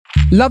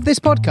Love this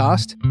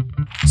podcast?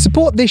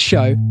 Support this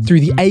show through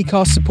the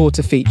Acast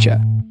supporter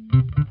feature.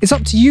 It's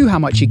up to you how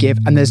much you give,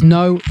 and there's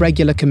no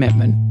regular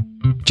commitment.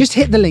 Just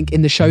hit the link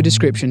in the show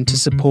description to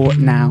support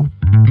now.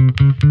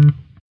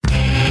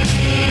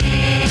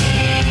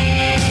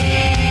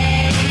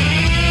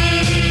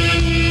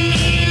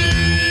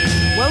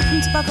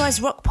 Welcome to Bug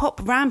Eyes Rock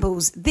Pop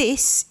Rambles.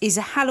 This is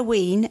a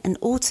Halloween and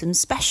autumn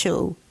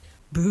special.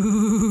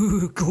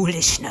 Boo,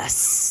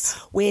 ghoulishness.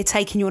 We're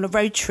taking you on a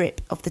road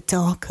trip of the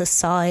darker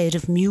side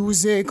of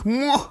music.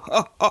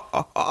 I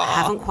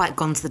haven't quite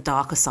gone to the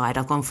darker side.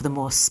 I've gone for the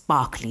more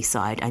sparkly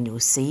side, and you'll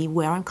see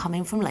where I'm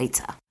coming from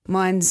later.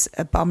 Mine's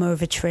a bummer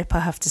of a trip, I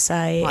have to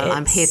say. Well,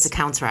 I'm here to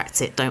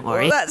counteract it, don't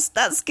worry. Well,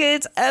 that's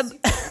good.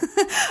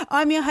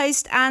 I'm your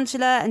host,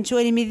 Angela, and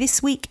joining me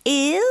this week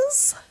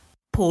is...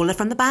 Paula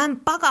from the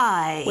band Bug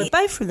Eye. We're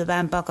both from the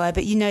band Bug Eye,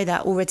 but you know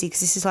that already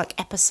because this is like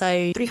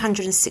episode...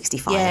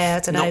 365. Yeah,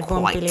 I don't know, Not 1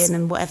 quite. billion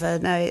and whatever.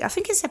 No, I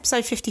think it's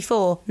episode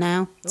 54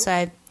 now.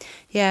 So,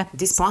 yeah.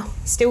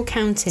 Still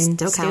counting.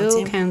 Still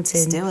counting.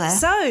 Still there.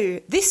 So,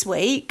 this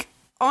week,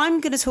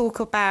 I'm going to talk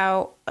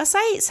about... I say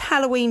it's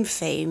Halloween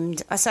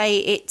themed. I say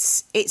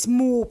it's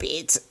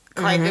morbid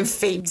kind of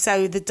themed.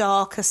 So, the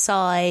darker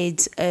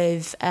side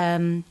of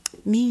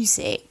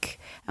music.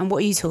 And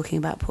what are you talking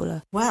about,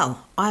 Paula?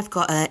 Well, I've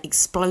got an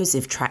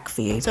explosive track for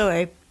you.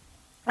 Sorry.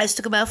 I just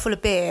took a mouthful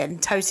of beer and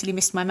totally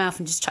missed my mouth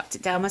and just chucked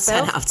it down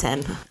myself. 10 out of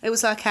 10. It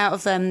was like out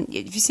of... have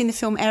you seen the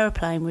film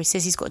Aeroplane where he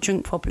says he's got a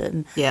drink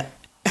problem? Yeah.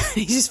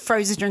 He just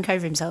throws a drink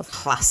over himself.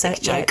 Classic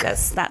joke. Yeah,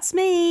 that's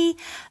me.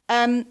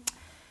 So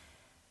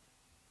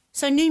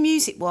new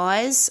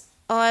music-wise,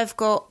 I've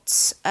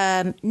got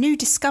New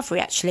Discovery,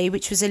 actually,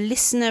 which was a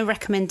listener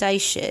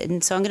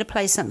recommendation. So I'm going to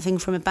play something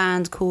from a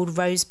band called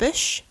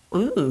Rosebush.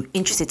 Ooh,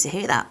 interested to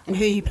hear that. And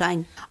who are you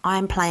playing?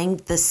 I'm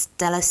playing the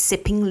Stella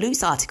Sipping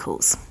Loose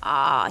Articles.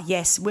 Ah,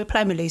 yes, we're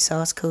playing with Loose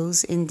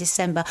Articles in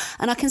December.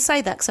 And I can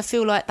say that because I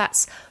feel like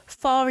that's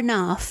far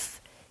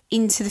enough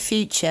into the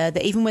future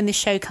that even when this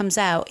show comes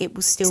out, it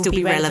will still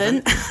be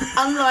relevant.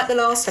 Unlike the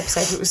last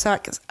episode, it was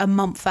like a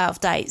month out of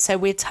date. So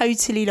we're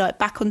totally like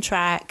back on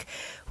track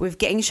with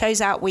getting shows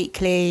out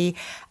weekly,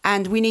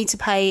 and we need to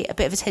pay a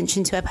bit of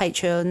attention to our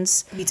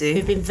Patreons. We do.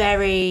 Who've been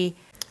very...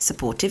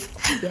 supportive.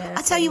 Yeah,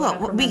 I tell you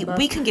what,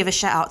 we can give a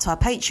shout out to our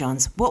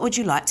Patreons. What would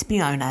you like to be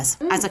known as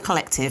a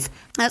collective?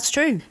 That's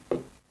true.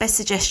 Best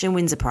suggestion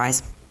wins a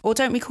prize. Or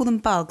don't we call them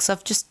bugs?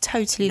 I've just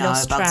totally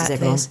lost Bugs track. is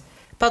everyone.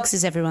 Bugs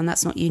is everyone.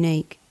 That's not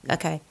unique.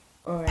 Okay.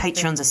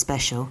 Patreons are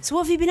special. So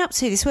what have you been up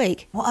to this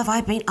week? What have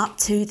I been up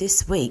to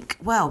this week?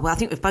 Well, I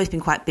think we've both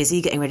been quite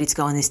busy getting ready to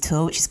go on this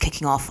tour, which is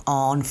kicking off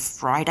on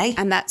Friday.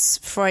 And that's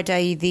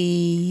Friday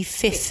the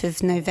 5th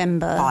of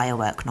November.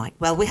 Firework night.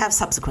 Well, we have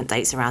subsequent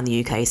dates around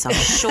the UK, so I'm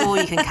sure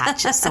you can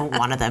catch us on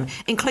one of them,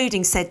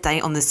 including said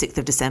date on the 6th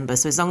of December.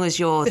 So as long as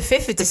you're... The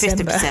 5th of December. 5th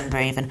of December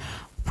even.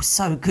 We're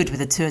so good with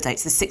the tour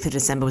dates. The 6th of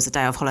December was a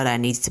day of holiday I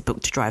needed to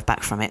book to drive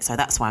back from it, so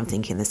that's why I'm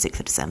thinking the 6th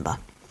of December.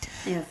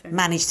 Yeah,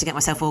 Managed to get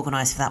myself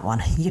organised for that one.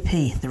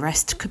 Yippee. The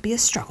rest could be a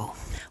struggle.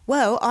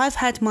 Well, I've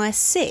had my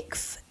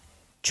 6th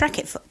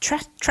traffic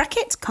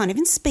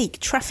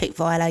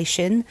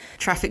violation.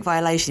 Traffic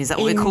violation, is that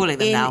what we're calling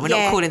them now? We're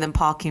not calling them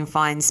parking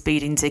fines,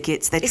 speeding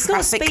tickets. They're It's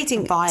traffic not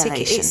speeding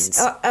violations.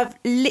 It's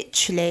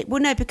literally...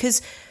 Well, no,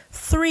 because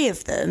 4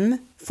 of them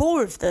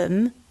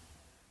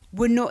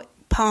were not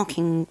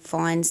parking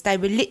fines. They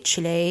were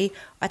literally...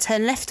 I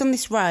turned left on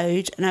this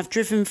road and I've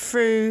driven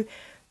through...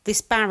 this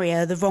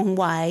barrier the wrong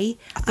way.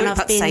 I thought you were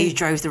about to say you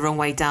drove the wrong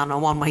way down a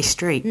one-way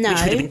street, which would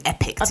have been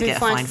epic to get a fine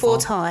for. I've been fined 4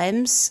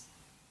 times,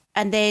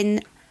 and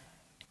then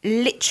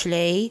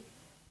literally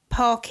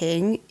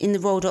parking in the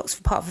Royal Docks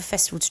for part of a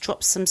festival to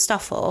drop some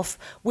stuff off,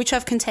 which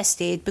I've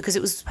contested because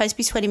it was supposed to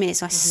be 20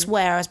 minutes. And I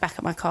swear I was back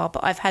at my car,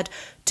 but I've had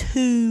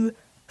 2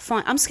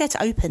 fines. I'm scared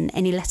to open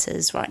any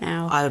letters right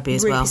now. I would be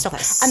as well.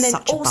 That's and then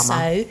such a also,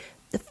 bummer.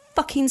 the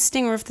fucking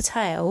stinger of the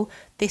tail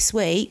this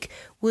week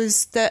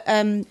was that...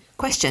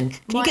 Question,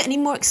 can you get any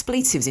more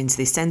expletives into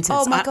this sentence?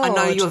 Oh my God. I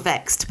know you're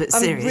vexed, but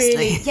seriously.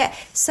 Really, yeah.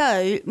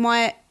 So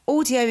my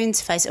audio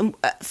interface, and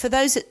for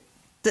those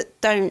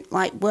that don't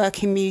like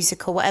work in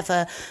music or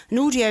whatever, an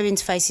audio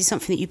interface is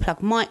something that you plug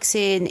mics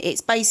in.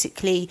 It's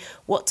basically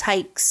what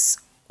takes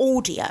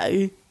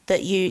audio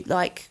that you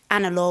like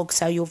analog,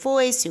 so your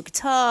voice, your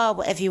guitar,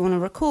 whatever you want to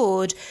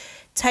record,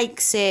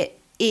 takes it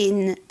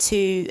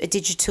into a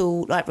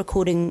digital like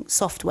recording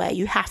software.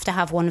 You have to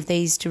have one of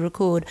these to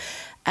record,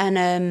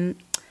 and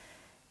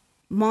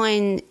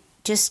mine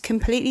just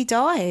completely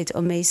died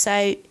on me.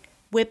 So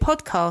we're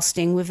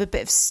podcasting with a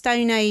bit of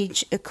Stone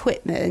Age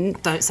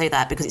equipment. Don't say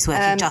that because it's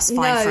working just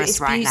fine for us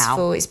right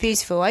now. It's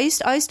beautiful. I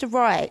used to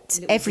write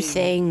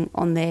everything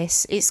on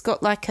this. It's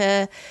got like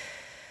oh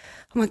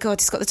my God,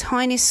 it's got the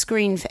tiniest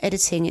screen for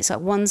editing. It's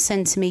like 1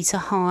 centimetre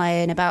high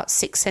and about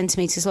 6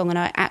 centimetres long. And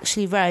I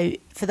actually wrote,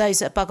 for those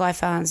that are Bug Eye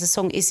fans, the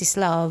song Is This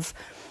Love,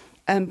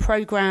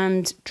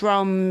 programmed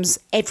drums,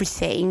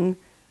 everything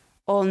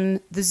on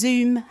the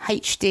Zoom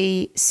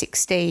HD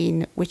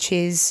 16, which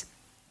is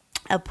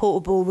a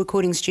portable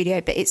recording studio,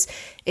 but it's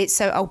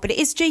so old. But it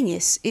is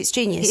genius. It's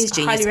genius. It is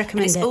genius. I highly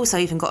recommend and it. It's also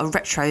even got a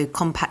retro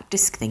compact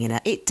disc thing in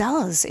it. It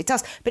does.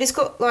 But it's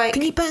got like...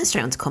 Can you burn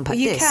straight onto compact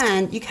You disc?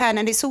 can.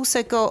 And it's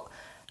also got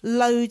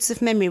loads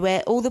of memory,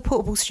 where all the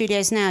portable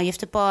studios now, you have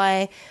to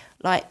buy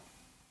like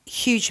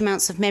huge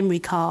amounts of memory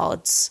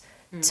cards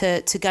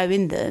to go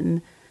in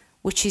them,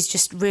 which is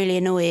just really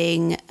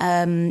annoying.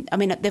 I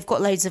mean, they've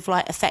got loads of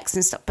like effects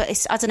and stuff,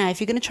 but I don't know, if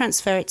you're going to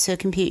transfer it to a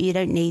computer, you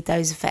don't need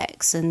those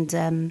effects. And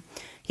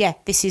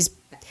this is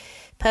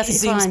perfectly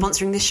Is Zoom fine.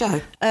 sponsoring this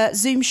show?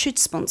 Zoom should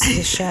sponsor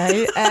the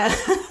show.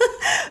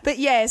 But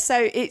yeah,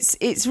 so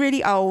it's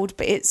really old,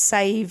 but it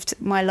saved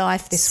my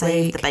life this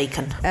week. The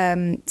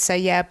bacon. So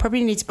yeah, I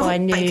probably need to buy a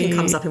new... Bacon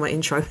comes up in my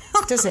intro.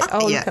 Does it?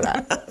 Oh, Yeah. look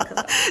at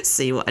that.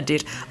 See what I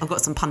did. I've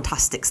got some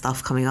fantastic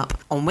stuff coming up.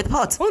 On with the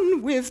pod.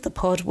 On with the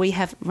pod, we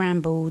have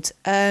rambled.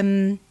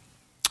 I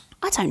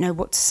don't know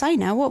what to say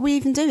now. What are we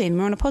even doing?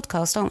 We're on a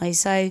podcast, aren't we?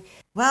 So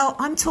Well,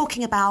 I'm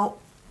talking about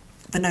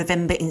the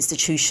November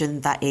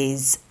institution that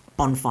is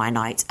Bonfire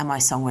Night, and my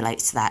song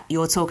relates to that.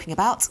 You're talking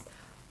about?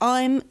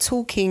 I'm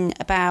talking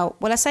about...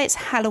 Well, I say it's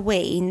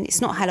Halloween. It's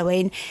not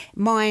Halloween.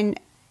 Mine,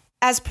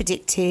 as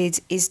predicted,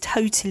 is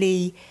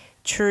totally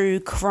true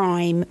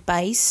crime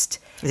based.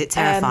 Is it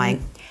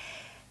terrifying?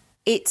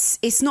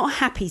 It's not a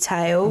happy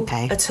tale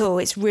at all.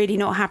 It's really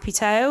not a happy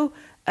tale.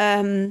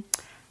 And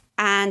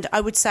I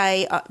would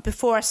say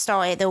before I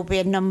start it, there will be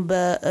a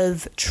number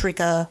of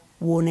trigger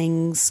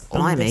warnings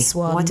on this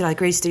one. Why did I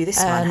agree to do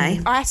this one,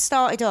 hey? I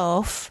started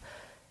off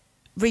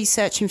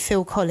researching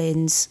Phil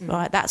Collins,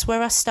 right? That's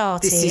where I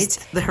started. This is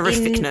the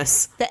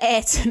horrificness. In the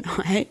Air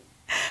Tonight.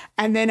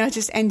 And then I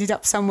just ended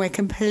up somewhere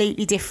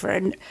completely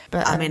different.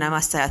 But I mean, I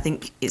must say, I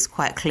think it's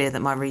quite clear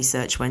that my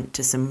research went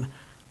to some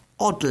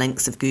odd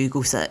lengths of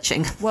Google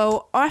searching.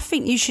 Well, I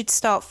think you should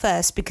start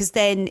first, because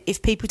then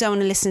if people don't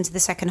want to listen to the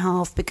second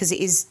half, because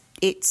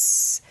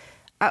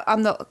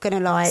I'm not going to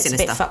lie, it's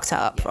Sinister. a bit fucked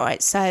up,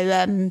 right? So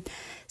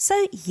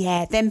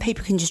yeah, then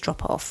people can just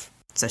drop off.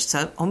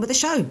 So on with the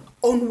show.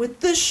 On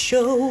with the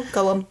show.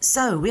 Go on.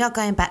 So we are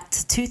going back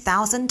to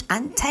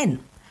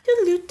 2010.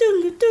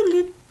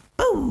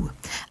 Boo!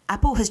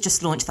 Apple has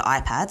just launched the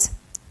iPad.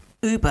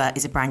 Uber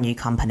is a brand new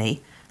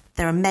company.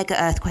 There are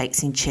mega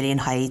earthquakes in Chile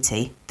and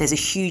Haiti. There's a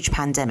huge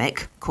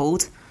pandemic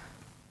called...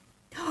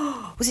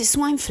 Was it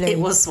swine flu? It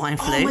was swine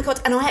flu. Oh my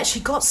God, and I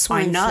actually got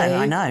swine flu.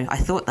 I know. I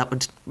thought that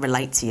would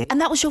relate to you.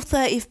 And that was your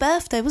 30th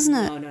birthday, wasn't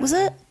it? Was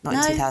it? Not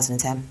in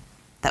 2010.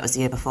 That was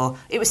the year before.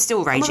 It was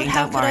still raging,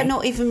 How don't could worry. I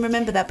not even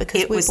remember that,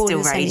 because It we're was born still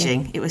in the same year.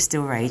 raging. It was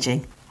still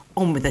raging.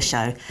 On with the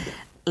show.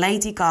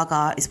 Lady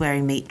Gaga is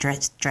wearing meat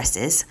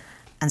dresses,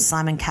 and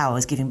Simon Cowell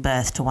is giving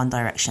birth to One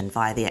Direction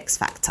via the X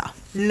Factor.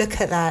 Look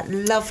at that.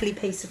 Lovely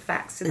piece of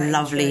facts.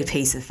 Lovely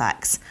piece of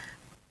facts.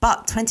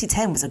 But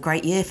 2010 was a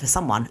great year for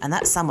someone, and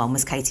that someone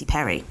was Katy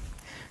Perry.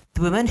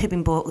 The woman who'd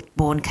been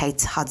born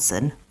Kate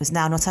Hudson was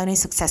now not only a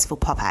successful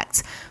pop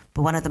act,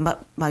 but one of the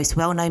most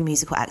well-known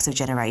musical acts of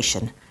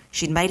generation.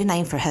 She'd made a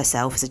name for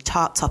herself as a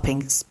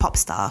chart-topping pop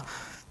star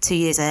 2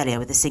 years earlier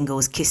with the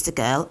singles Kissed a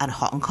Girl and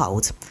Hot and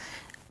Cold.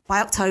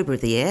 By October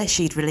of the year,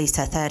 she'd released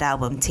her third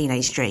album,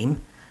 Teenage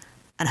Dream,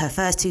 and her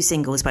first two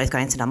singles both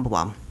going to number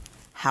one.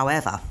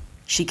 However,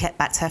 she kept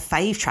back to her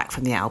fave track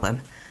from the album,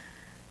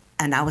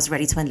 and now was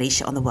ready to unleash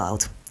it on the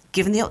world.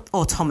 Given the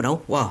autumnal,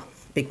 whoa,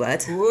 big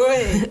word,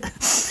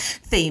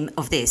 theme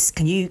of this,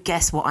 can you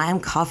guess what I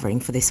am covering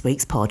for this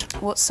week's pod?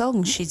 What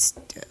song?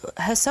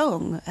 Her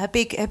song? Her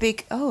big,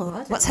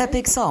 What's her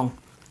big song?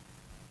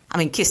 I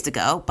mean, Kissed a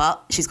Girl,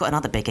 but she's got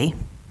another biggie.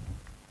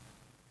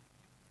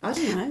 I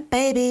don't know.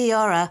 Baby,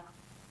 you're a...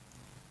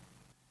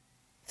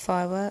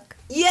 Firework.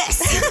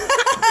 Yes!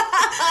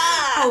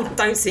 Oh,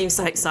 don't seem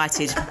so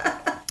excited.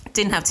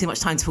 Didn't have too much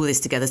time to pull this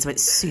together, so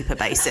it's super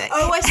basic.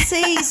 Oh, I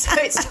see. So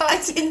it's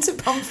tied into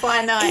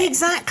Bonfire Night.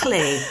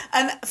 Exactly.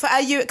 And for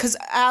because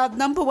our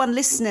number one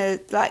listener,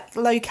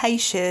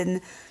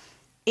 location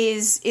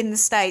is in the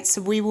States,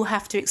 so we will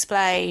have to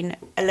explain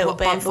a little What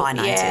bit. Bonfire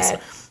Night is.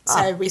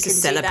 So we it's can a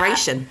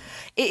celebration. Do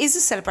that. It is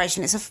a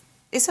celebration.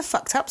 It's a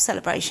fucked up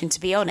celebration, to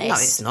be honest. No,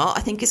 it's not.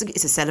 I think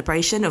it's a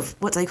celebration of,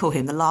 what do they call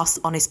him, the last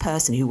honest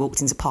person who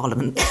walked into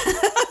Parliament.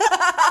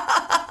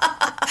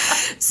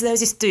 So there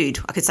was this dude,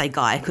 I could say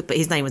Guy, but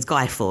his name was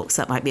Guy Fawkes,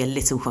 so that might be a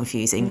little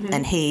confusing. Mm-hmm.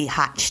 And he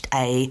hatched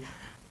a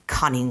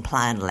cunning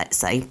plan, let's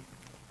say,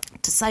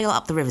 to sail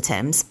up the River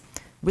Thames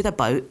with a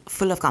boat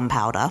full of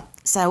gunpowder,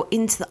 sail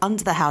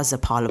under the Houses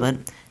of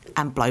Parliament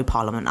and blow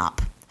Parliament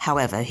up.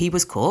 However, he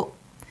was caught.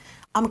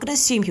 I'm going to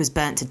assume he was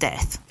burnt to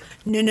death.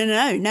 No.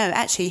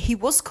 Actually, he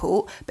was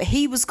caught, but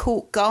he was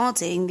caught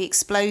guarding the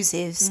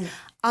explosives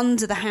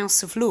under the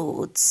House of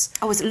Lords.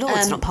 Oh, was it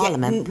Lords, not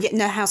Parliament?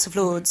 No, House of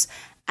Lords.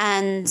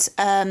 And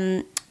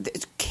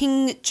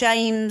King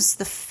James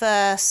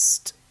I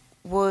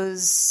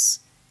was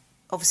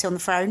obviously on the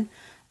throne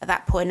at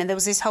that point, and there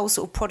was this whole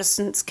sort of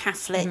Protestant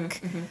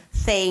Catholic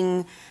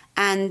thing.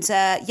 And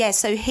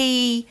so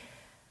he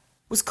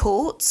was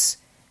caught,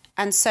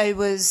 and so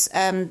was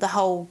the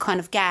whole kind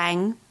of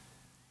gang.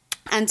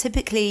 And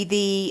typically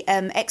the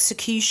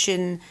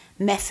execution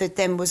method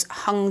then was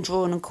hung,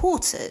 drawn and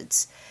quartered.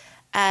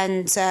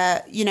 And,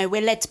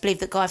 we're led to believe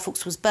that Guy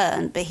Fawkes was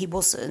burnt, but he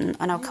wasn't.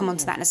 And I'll come on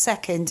to that in a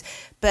second.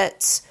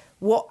 But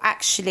what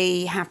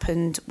actually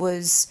happened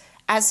was,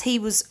 as he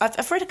was...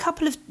 I've read a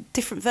couple of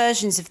different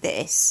versions of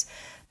this,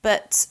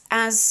 but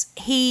as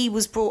he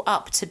was brought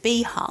up to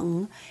be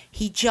hung,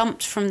 he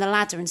jumped from the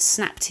ladder and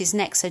snapped his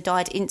neck, so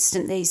died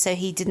instantly, so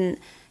he didn't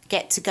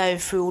get to go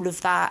through all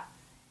of that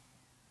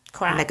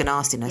crap. Mega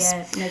nastiness.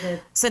 Yeah, mega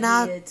so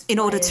now, weird, in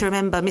order to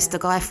remember Mr.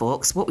 Guy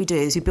Fawkes, what we do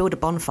is we build a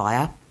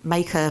bonfire,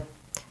 make a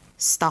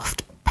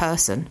stuffed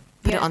person,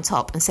 put it on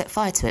top and set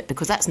fire to it,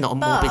 because that's not a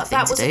morbid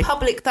thing to do.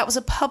 That was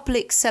a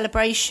public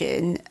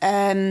celebration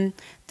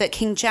that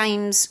King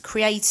James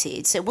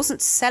created. So it wasn't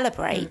to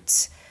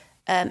celebrate.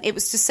 It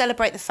was to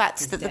celebrate the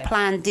fact that the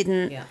plan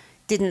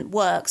didn't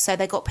work. So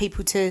they got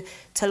people to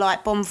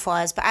light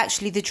bonfires. But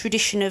actually the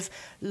tradition of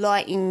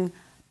lighting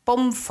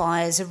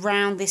bonfires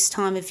around this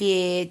time of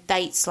year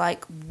dates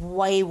like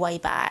way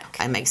back.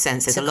 It makes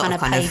sense. There's a lot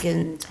of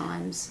pagan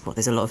times. Well,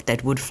 there's a lot of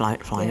dead wood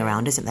flying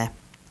around, isn't there?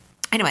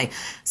 Anyway,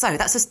 so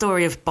that's the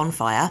story of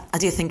bonfire. I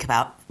do think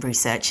about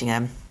researching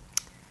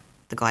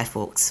the Guy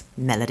Fawkes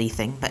melody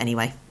thing, but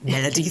anyway,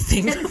 melody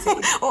thing.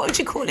 What would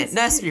you call it?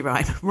 Nursery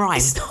rhyme. Rhyme.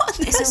 It's not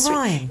a nursery. It's a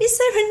rhyme. Is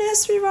there a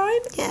nursery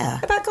rhyme? Yeah.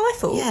 About Guy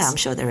Fawkes? Yeah, I'm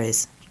sure there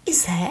is.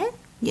 Is there?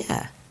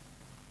 Yeah.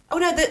 Oh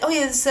no!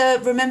 There's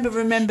Remember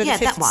the 5th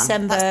that one.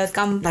 December,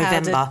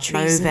 gunpowder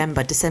treason.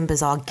 November.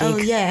 December's our gig. Oh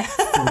yeah.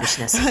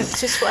 Foolishness.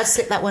 Just thought I'd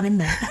slip that one in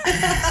there.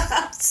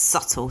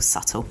 Subtle.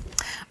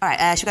 All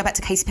right, should we go back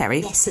to Katy Perry?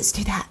 Yes, let's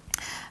do that.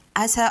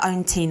 As her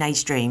own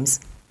teenage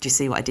dreams. Do you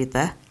see what I did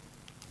there?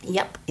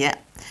 Yep. Yeah.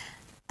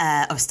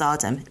 Of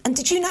stardom. And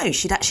did you know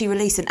she'd actually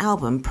released an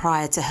album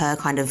prior to her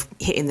kind of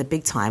hitting the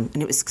big time?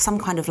 And it was some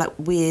kind of like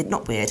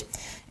not weird,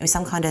 it was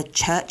some kind of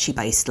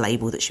churchy-based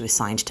label that she was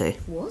signed to.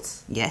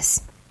 What?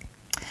 Yes.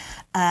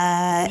 But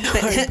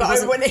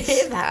I want to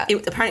hear that.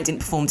 It apparently didn't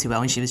perform too well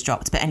when she was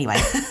dropped, but anyway.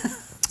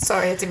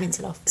 Sorry, I didn't mean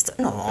to laugh.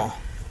 No,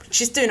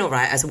 she's doing all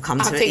right, as we'll come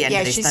to at the end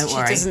of this. Don't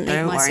worry.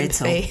 Don't worry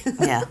at all.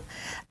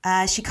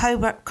 Yeah. She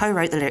co-wrote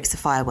the lyrics to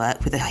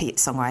Firework with the hit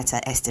songwriter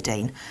Esther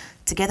Dean.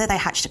 Together they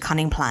hatched a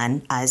cunning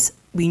plan, as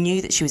we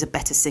knew that she was a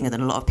better singer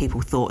than a lot of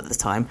people thought at the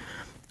time.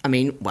 I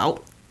mean,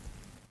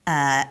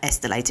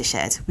 Esther later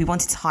shared, we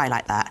wanted to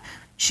highlight that.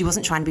 She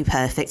wasn't trying to be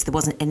perfect. There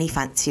wasn't any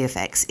fancy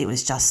effects. It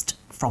was just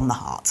from the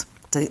heart.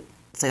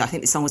 So I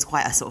think this song was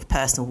quite a sort of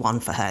personal one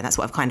for her. And that's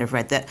what I've kind of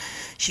read, that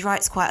she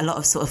writes quite a lot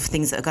of sort of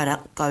things that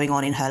are going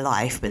on in her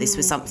life. But this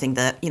was something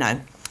that,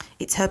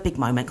 it's her big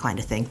moment kind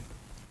of thing.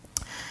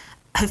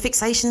 Her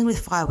fixation with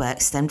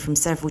Fireworks stemmed from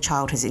several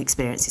childhood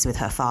experiences with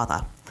her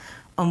father.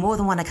 On more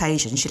than one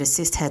occasion, she'd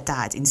assist her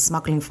dad in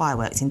smuggling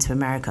fireworks into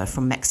America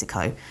from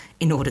Mexico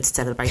in order to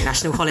celebrate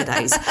national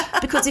holidays.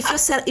 Because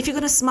if you're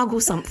going to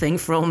smuggle something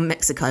from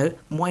Mexico,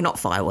 why not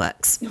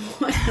fireworks?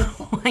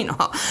 Why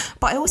not?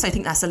 But I also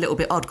think that's a little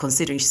bit odd,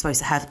 considering she's supposed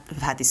to have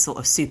had this sort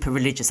of super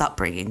religious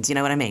upbringing. Do you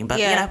know what I mean? But,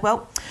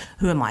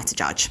 who am I to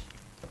judge?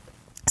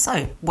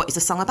 So, what is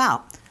the song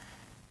about?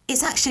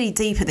 It's actually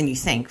deeper than you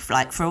think.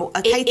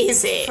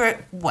 Is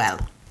it? Well...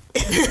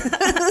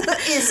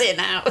 Is it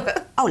now?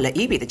 I'll let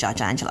you be the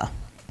judge, Angela.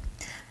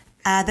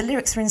 The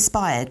lyrics were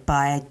inspired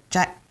by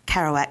Jack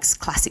Kerouac's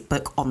classic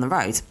book On the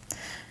Road.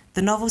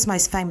 The novel's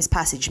most famous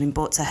passage had been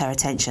brought to her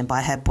attention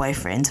by her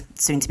boyfriend,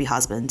 soon-to-be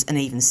husband, and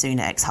even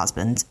sooner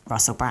ex-husband,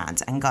 Russell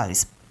Brand, and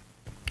goes,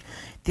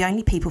 "The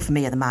only people for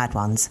me are the mad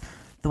ones.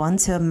 The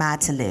ones who are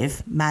mad to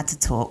live, mad to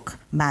talk,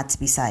 mad to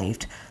be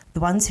saved. The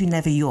ones who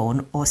never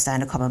yawn or say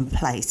a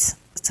commonplace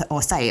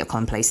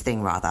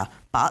thing, rather.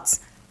 But...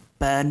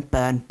 burn,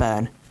 burn,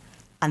 burn."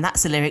 And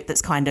that's a lyric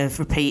that's kind of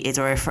repeated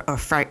or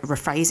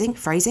phrasing.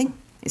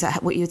 Is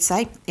that what you would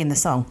say in the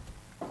song?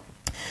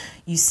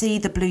 You see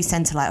the blue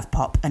centre light of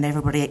pop and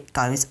everybody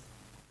goes,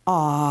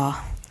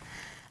 "Ah."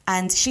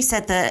 And she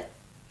said that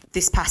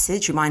this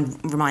passage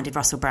reminded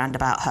Russell Brand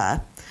about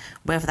her.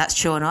 Whether that's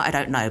true or not, I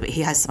don't know, but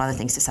he has some other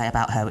things to say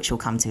about her, which we'll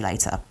come to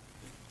later.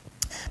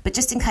 But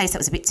just in case that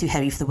was a bit too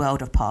heavy for the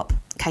world of pop,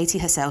 Katy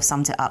herself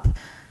summed it up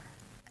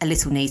a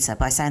little neater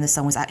by saying the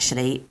song was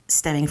actually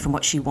stemming from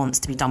what she wants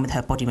to be done with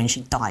her body when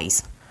she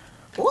dies.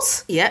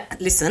 What? Yeah,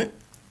 listen.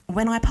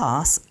 "When I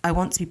pass, I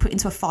want to be put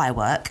into a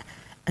firework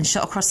and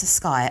shot across the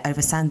sky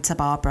over Santa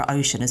Barbara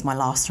Ocean as my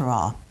last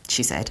hurrah,"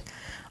 she said.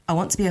 "I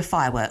want to be a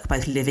firework,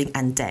 both living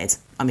and dead."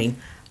 I mean,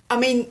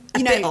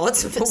 bit odd,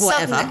 but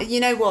whatever. You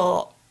know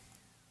what?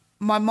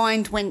 My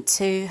mind went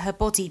to her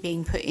body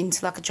being put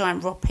into like a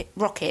giant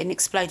rocket and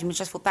exploding, which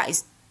I thought that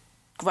is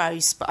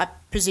gross, but I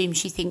presume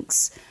she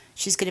thinks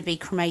she's going to be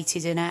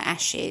cremated in her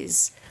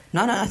ashes.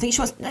 No, I think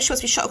she wants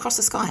to be shot across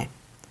the sky.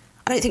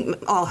 I don't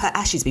think her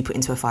ashes be put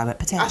into a firework,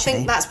 potentially. I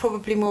think that's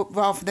probably more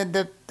rather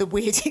than the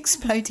weird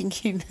exploding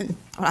human.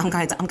 Well, I'm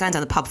going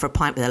down the pub for a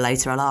pint with her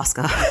later. I'll ask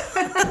her.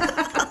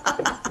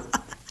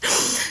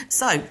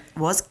 So,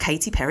 was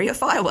Katy Perry a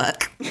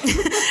firework?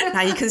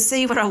 Now you can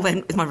see where I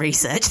went with my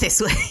research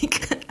this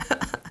week.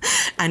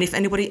 And if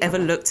anybody ever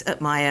looked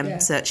at my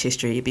search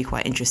history, it'd be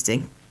quite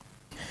interesting.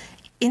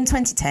 In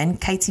 2010,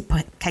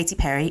 Katy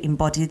Perry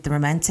embodied the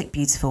romantic,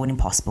 beautiful and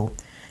impossible.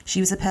 She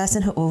was the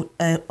person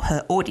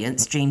her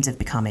audience dreamed of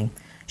becoming.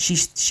 She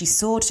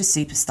soared to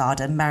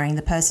superstardom, marrying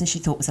the person she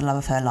thought was the love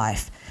of her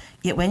life.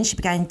 Yet when she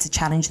began to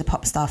challenge the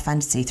pop star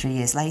fantasy 3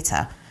 years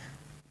later,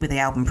 with the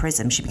album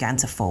Prism, she began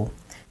to fall.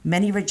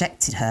 Many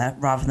rejected her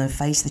rather than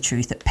face the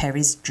truth that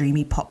Perry's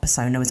dreamy pop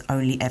persona was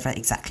only ever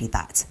exactly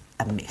that,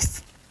 a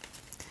myth.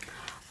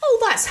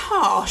 Oh, that's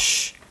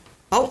harsh.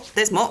 Oh,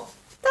 there's more.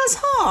 That's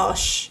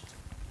harsh.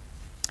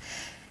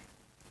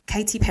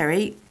 Katy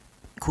Perry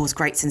caused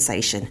great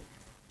sensation.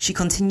 She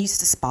continues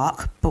to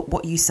spark, but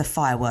what use of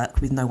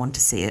firework with no one to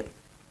see it?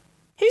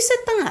 Who said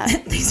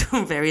that? These are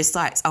on various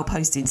sites. I'll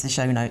post it into the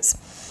show notes.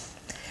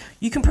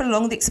 You can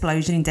prolong the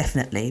explosion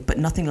indefinitely, but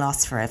nothing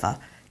lasts forever.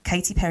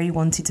 Katy Perry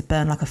wanted to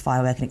burn like a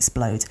firework and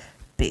explode,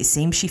 but it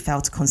seems she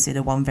failed to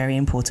consider one very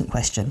important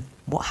question.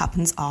 What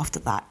happens after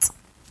that?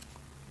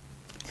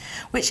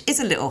 Which is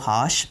a little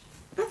harsh.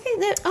 I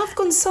think that I've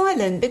gone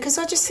silent because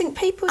I just think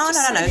people are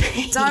No.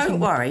 just Don't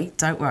worry.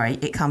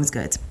 It comes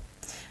good.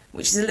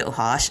 Which is a little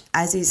harsh,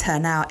 as is her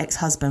now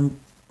ex-husband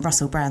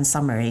Russell Brand's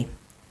summary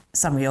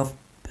of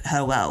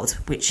her world,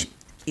 which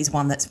is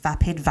one that's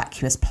vapid,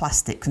 vacuous,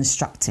 plastic,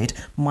 constructed,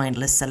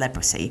 mindless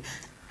celebrity.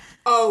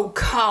 Oh,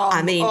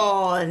 come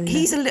on.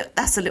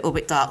 That's a little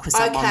bit dark for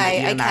someone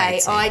that you're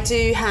married to. I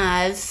do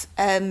have,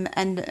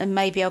 and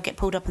maybe I'll get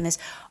pulled up on this.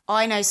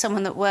 I know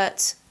someone that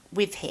worked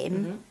with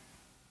him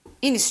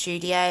in a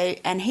studio,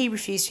 and he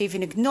refused to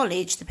even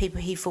acknowledge the people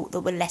he thought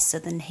that were lesser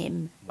than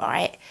him,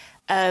 right?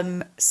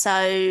 Yeah.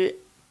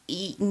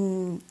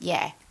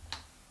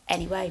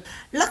 Anyway.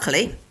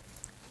 Luckily,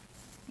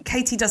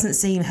 Katy doesn't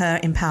see her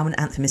empowerment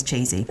anthem as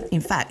cheesy. In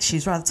fact,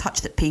 she's rather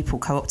touched that people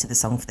co-opted the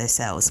song for their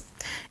sales.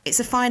 It's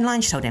a fine line,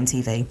 she told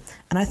MTV,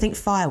 and I think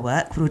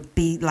Firework would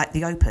be like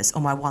the opus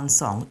on my one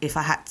song if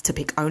I had to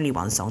pick only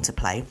one song to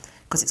play,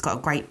 because it's got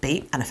a great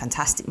beat and a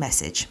fantastic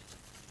message.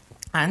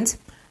 And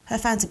her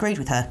fans agreed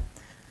with her.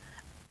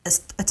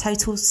 A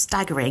total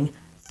staggering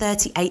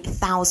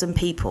 38,000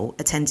 people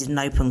attended an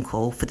open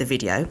call for the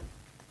video.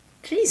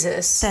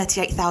 Jesus.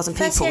 38,000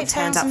 people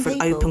turned up for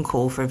an open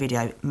call for a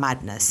video.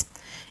 Madness.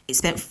 It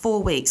spent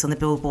 4 weeks on the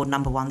Billboard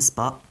 #1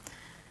 spot,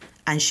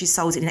 and she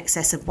sold it in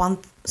excess of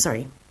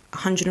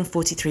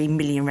 143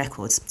 million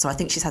records. So I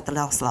think she's had the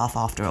last laugh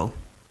after all.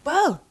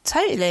 Well,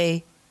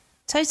 totally.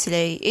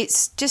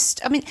 It's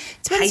just, I mean...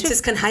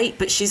 Haters can hate,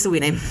 but she's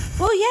winning.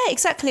 Well, yeah,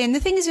 exactly. And the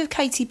thing is with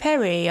Katy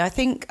Perry, I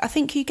think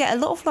you get a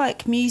lot of,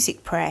 like,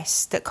 music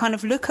press that kind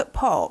of look at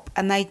pop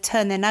and they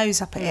turn their nose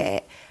up at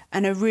it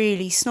and are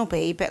really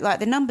snobby. But,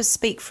 like, the numbers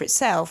speak for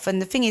itself. And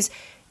the thing is,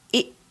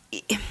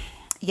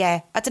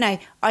 yeah, I don't know.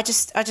 I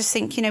just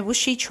think, was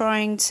she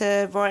trying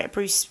to write a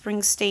Bruce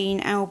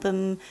Springsteen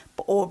album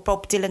or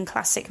Bob Dylan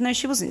classic? No,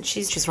 she wasn't.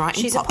 She's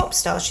writing pop. A pop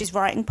star. She's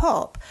writing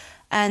pop.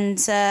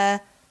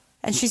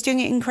 And she's doing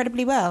it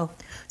incredibly well.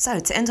 So,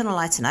 to end on a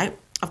lighter note,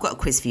 I've got a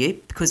quiz for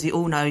you, because we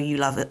all know you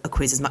love a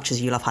quiz as much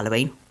as you love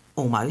Halloween.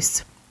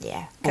 Almost.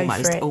 Yeah,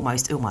 almost.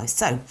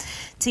 So,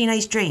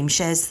 Teenage Dream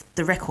shares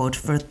the record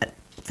for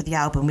the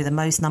album with the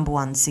most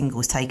 #1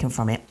 singles taken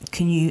from it.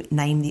 Can you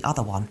name the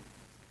other one?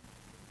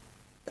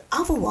 The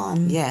other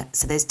one? Yeah,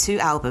 so there's 2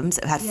 albums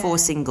that have had 4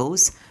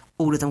 singles,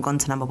 all of them gone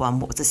to #1.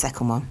 What was the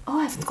second one? Oh,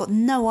 I haven't got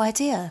no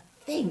idea.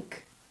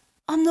 Think.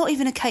 I'm not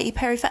even a Katy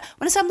Perry fan.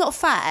 When I say I'm not a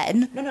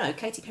fan... No,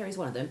 Katy Perry's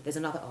one of them. There's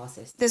another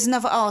artist.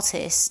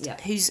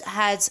 Who's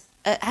had...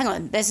 hang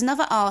on. There's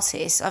another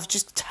artist. I've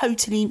just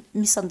totally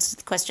misunderstood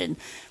the question.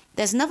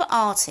 There's another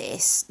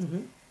artist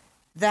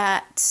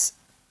that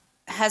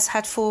has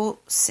had 4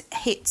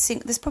 hits.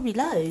 There's probably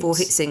loads. 4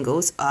 hit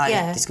singles.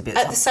 This could be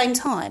at the same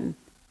time.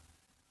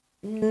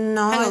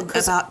 No,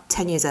 about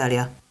 10 years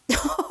earlier.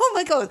 Oh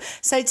my God.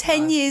 So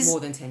 10 years...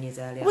 More than 10 years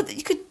earlier. Well,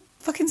 you could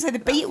fucking say the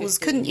Beatles,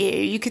 15. Couldn't you?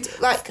 You could,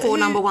 like... 4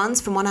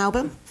 #1s from one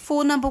album.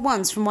 4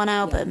 #1s from one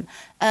album.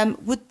 Yeah.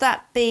 Would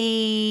that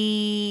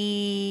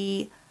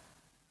be...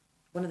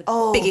 One of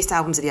the biggest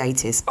albums of the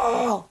 80s.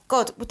 Oh,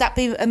 God. Would that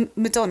be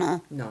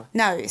Madonna? No.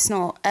 No, it's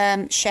not.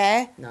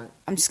 Cher? No.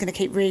 I'm just going to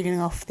keep reading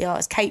off the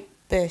artists. Kate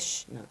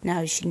Bush?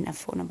 No, she didn't have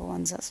 4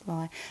 #1s. That's a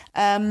lie.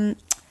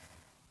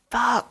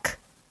 Fuck.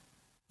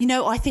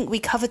 I think we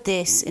covered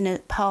this in a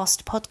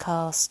past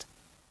podcast.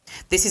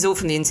 This is all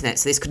from the internet,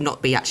 so this could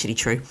not be actually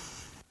true.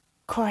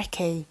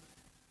 Crikey.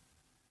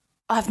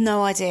 I have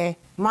no idea.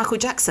 Michael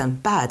Jackson.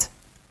 Bad.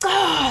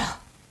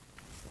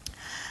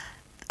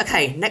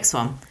 Okay, next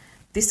one.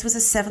 This was the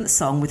 7th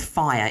song with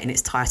fire in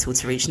its title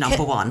to reach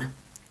 #1.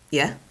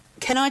 Yeah?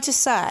 Can I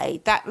just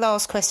say, that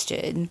last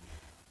question,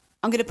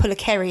 I'm going to pull a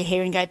Kerry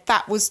here and go,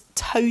 that was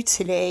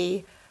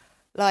totally,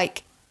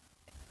 like...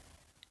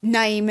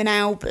 Name an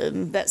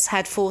album that's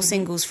had 4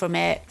 singles from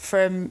it.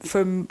 From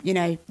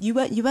you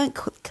weren't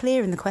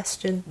clear in the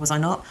question. Was I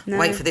not? No.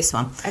 Wait for this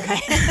one. Okay.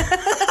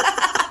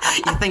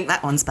 You think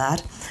that one's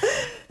bad?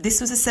 This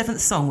was the 7th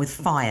song with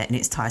fire in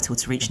its title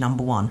to reach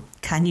 #1.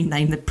 Can you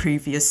name the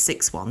previous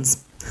 6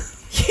 ones?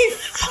 You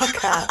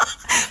fucker.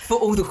 For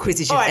all the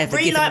quizzes you've ever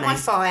given me. Relight My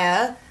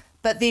Fire,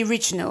 but the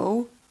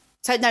original.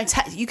 So no,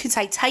 you could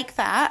say Take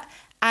That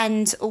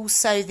and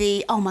also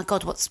the, oh my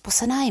God, what's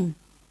her name?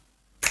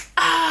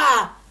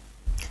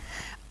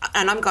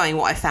 And I'm going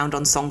what I found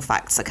on Song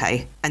Facts,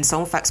 okay? And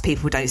Song Facts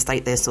people don't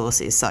state their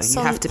sources, so you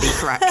have to be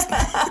correct.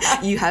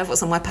 You have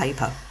what's on my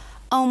paper.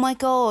 Oh my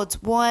God,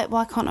 why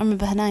can't I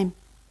remember her name?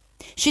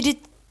 She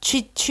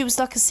was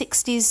like a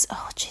 60s,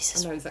 oh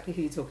Jesus. I know exactly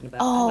who you're talking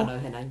about. Oh, I don't know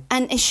her name.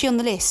 And is she on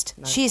the list?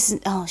 No. She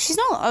isn't. Oh, she's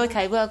not. Oh,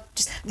 okay, well,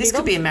 just This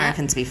could be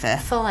American, to be fair.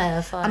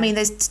 Fire. I mean,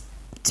 there's...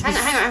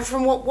 Hang on,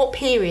 from what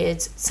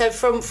period? So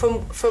from which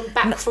From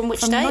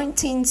date?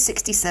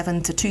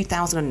 1967 to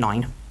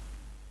 2009.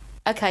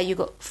 Okay, you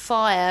got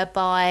Fire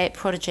by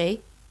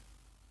Prodigy.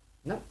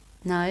 No.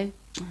 No.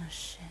 Oh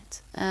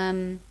shit.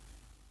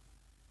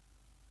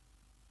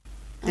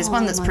 There's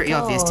one that's my pretty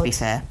obvious, to be God.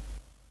 fair.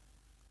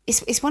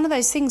 It's one of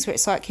those things where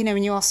it's like, you know,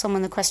 when you ask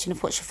someone the question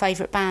of what's your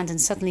favourite band and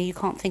suddenly you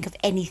can't think of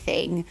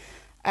anything.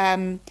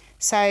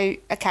 So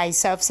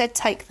I've said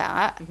Take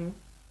That. Mm-hmm.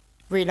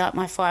 Really Like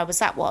My Fire. Was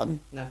that one?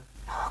 No.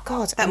 Oh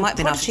God. That might have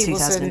been after Prodigy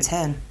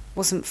 2010.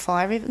 Wasn't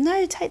Fire even?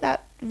 No, Take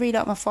That. Really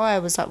Like My Fire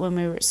was like when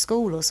we were at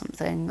school or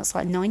something. That's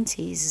like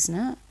 90s, isn't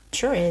it?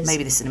 Sure is.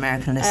 Maybe this is an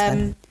American list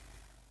then.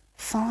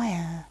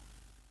 Fire.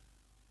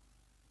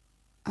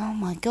 Oh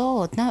my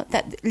God! No,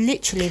 that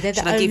literally they're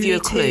the Shall I only give you a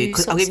clue? two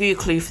 'Cause I'll songs- give you a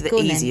clue for the Go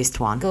on then. easiest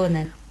one. Go on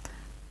then.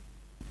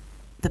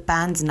 The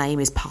band's name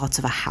is part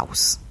of a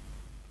house.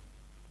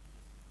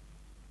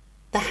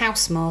 The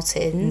House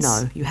Martins.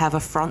 No, you have a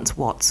front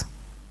what?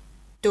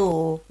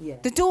 Door. Yeah.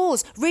 The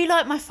Doors.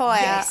 Relight My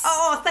Fire. Yes.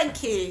 Oh,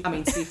 thank you. I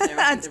mean, to be fair,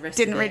 I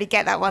didn't really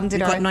get that one,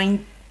 did We've I? got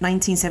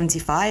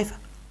 1975,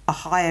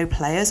 Ohio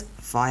Players,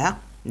 Fire.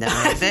 Never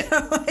heard of it.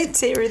 No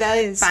idea who that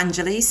is.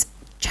 Vangelis,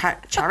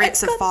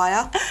 Chariots of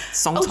Fire,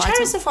 song Oh, title.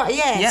 Chariots of Fire,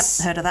 yes.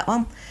 Yep, heard of that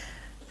one.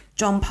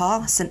 John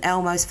Parr, St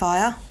Elmo's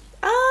Fire.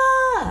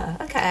 Ah,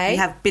 okay. We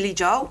have Billy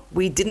Joel,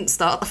 We Didn't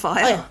Start the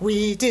Fire. Oh, yeah.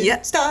 We did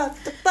Yep. start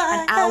the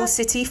fire. And Owl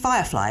City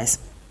Fireflies.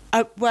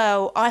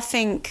 Well, I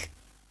think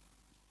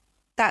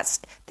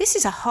this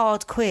is a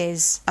hard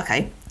quiz.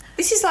 Okay,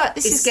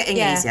 It's getting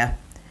easier.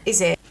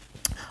 Is it?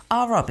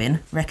 R.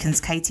 Robin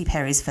reckons Katy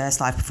Perry's first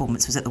live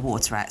performance was at the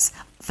Water Rats.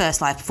 First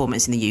live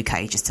performance in the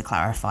UK, just to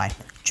clarify.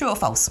 True or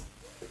false?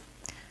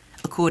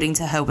 According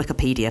to her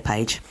Wikipedia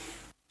page.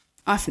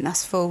 I think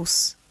that's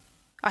false.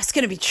 It's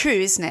going to be true,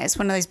 isn't it? It's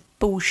one of those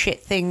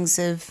bullshit things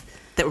of...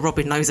 That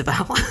Robin knows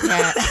about.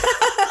 Yeah.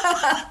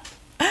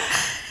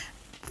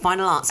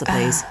 Final answer,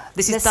 please.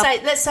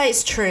 Let's say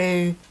it's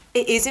true.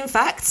 It is, in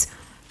fact,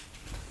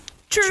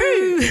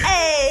 true.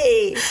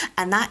 Hey!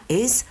 And that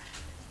is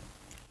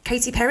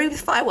Katy Perry with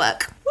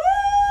Firework.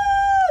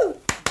 Woo!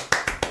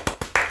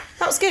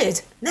 That was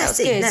good.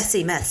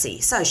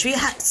 Merci. So, should we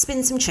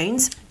spin some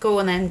tunes? Go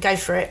on then, go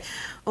for it.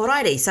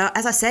 Alrighty, so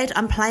as I said,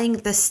 I'm playing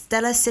the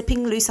Stella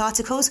Sipping Loose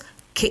Articles,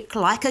 Kick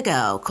Like a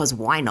Girl, because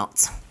why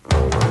not?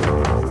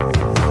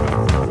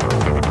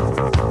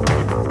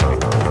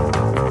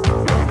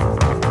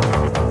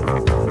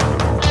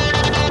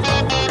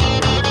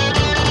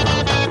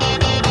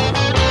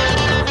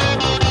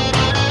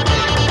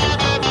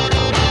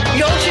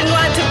 Launching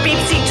line to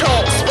BBC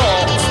Talk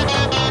Sports.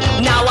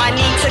 Now I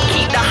need to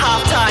keep the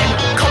halftime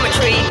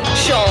commentary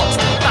short,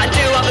 but I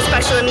do have a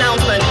special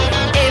announcement.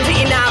 Aimed at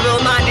you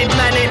narrow-minded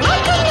men, it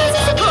might come as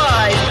a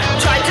surprise.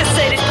 Trying to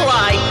say this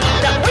polite,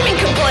 that women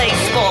can play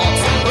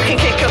sports. We can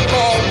kick a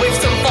ball with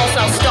some force,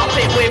 now stop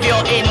it with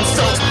your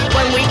insults.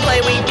 When we play,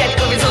 we get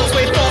good results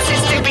with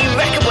forces to be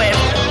reckoned with.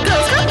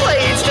 Girls can play,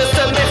 it's just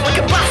a myth. We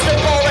can blast the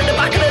ball at the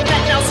back of the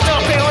net, now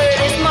stop it with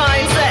this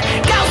mindset.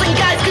 Gals and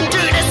guys can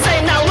do the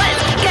same, now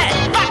let's get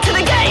back to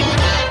the game.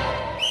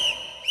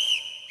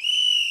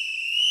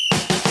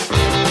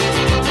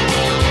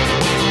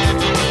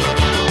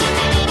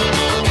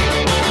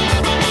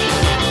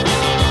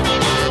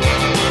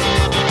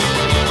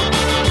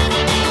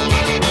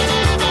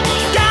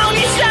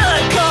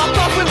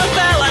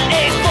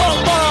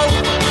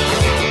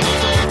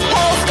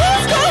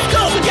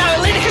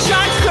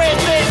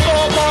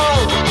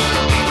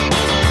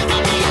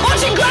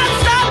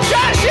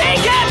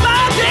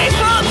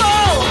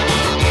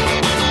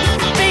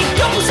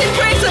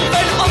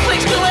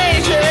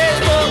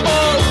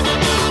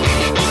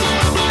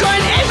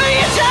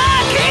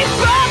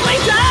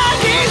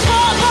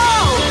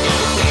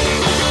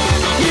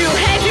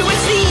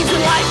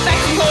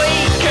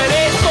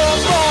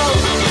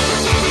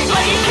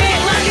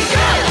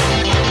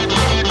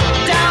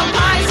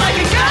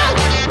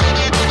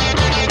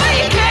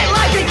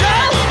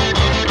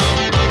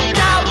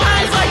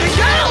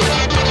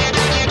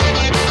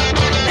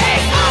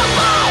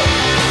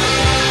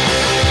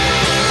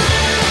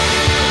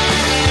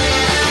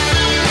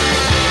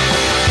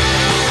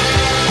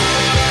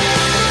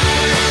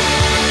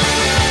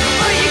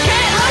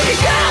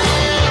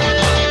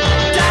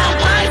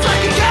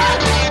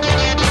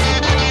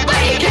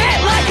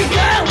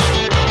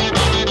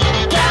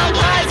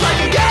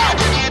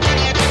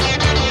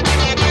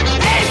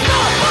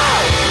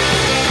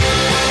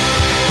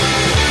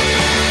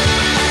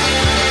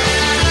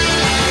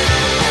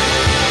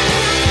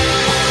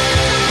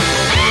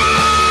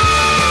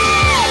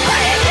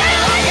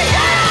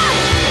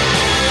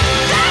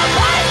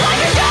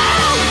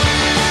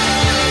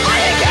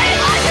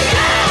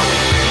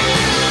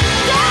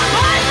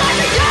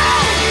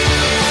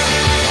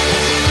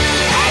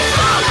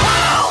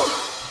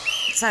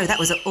 So that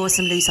was an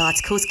awesome loose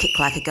articles. Kick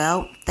Like a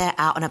Girl. They're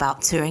out and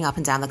about touring up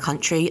and down the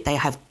country. They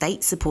have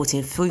dates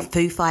supporting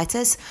Foo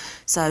Fighters.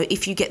 So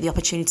if you get the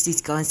opportunity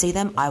to go and see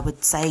them, I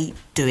would say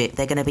do it.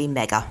 They're going to be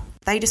mega.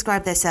 They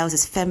describe themselves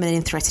as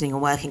feminine, threatening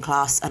and working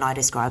class, and I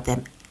describe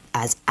them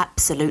as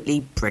absolutely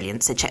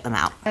brilliant. So check them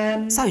out.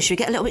 So should we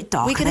get a little bit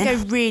darker? We're going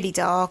to go really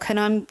dark, and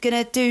I'm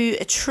going to do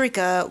a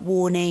trigger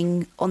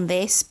warning on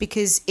this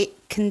because it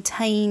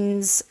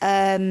contains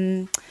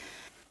violence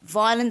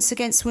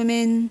against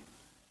women,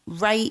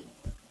 rape,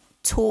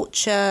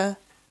 torture,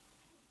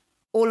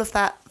 all of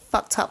that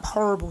fucked up,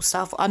 horrible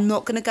stuff. I'm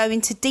not going to go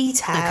into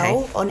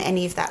detail on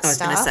any of that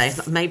stuff. I was going to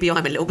say, maybe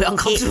I'm a little bit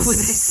uncomfortable with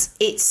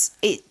this.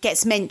 It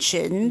gets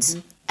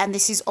mentioned, and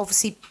this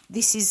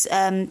is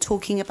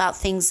talking about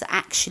things that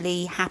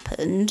actually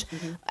happened.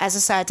 As I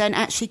say, I don't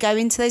actually go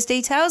into those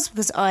details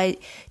because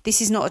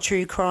this is not a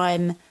true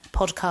crime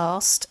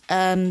podcast.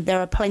 There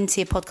are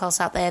plenty of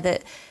podcasts out there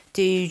that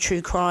do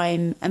true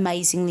crime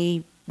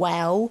amazingly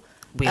well.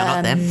 We are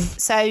not them.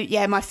 So,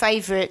 yeah, my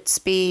favourites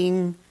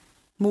being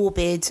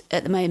Morbid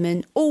at the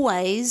moment.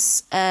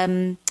 Always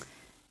Drunk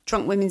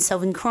Women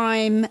Solving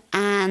Crime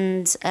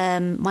and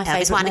My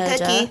Favourite Murder.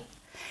 Cookie.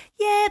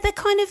 Yeah, they're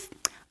kind of...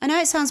 I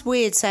know it sounds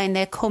weird saying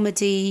they're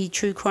comedy,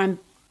 true crime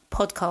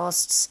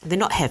podcasts. They're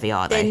not heavy,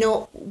 are they? They're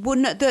not... Well,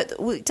 no,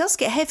 it does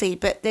get heavy,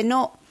 but they're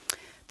not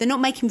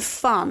making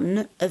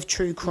fun of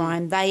true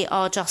crime. They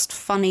are just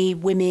funny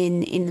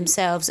women in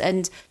themselves.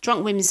 And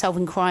Drunk Women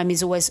Solving Crime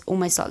is always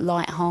almost like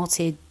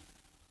light-hearted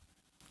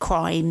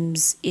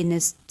crimes in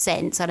a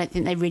sense. I don't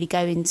think they really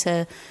go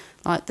into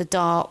like the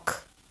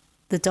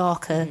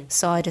darker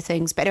side of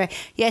things. But anyway,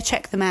 yeah,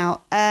 check them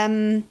out.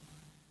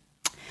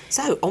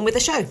 So, on with the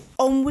show.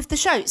 On with the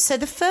show. So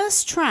the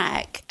first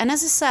track, and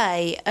as I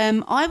say,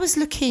 I was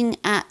looking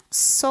at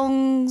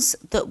songs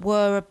that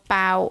were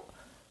about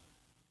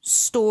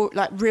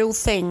like real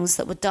things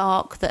that were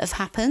dark that have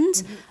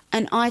happened,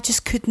 and I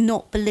just could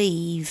not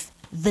believe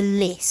the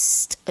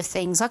list of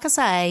things. Like I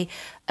say,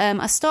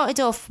 I started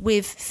off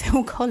with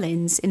Phil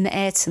Collins in The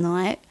Air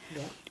Tonight,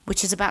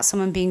 which is about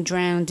someone being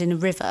drowned in a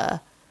river.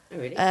 Oh,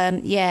 really?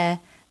 Yeah.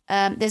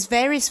 There's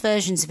various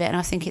versions of it, and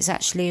I think it's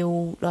actually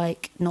all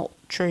like not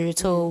true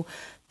at all.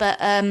 But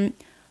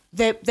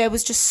there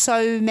was just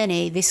so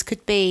many. This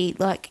could be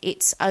like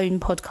its own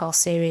podcast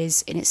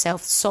series in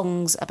itself.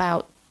 Songs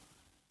about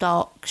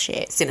dark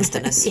shit,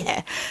 sinisterness.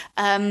 Yeah.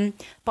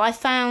 But I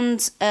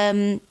found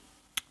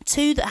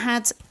two that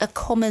had a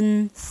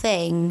common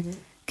thing,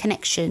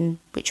 connection,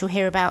 which you'll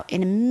hear about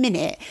in a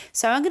minute.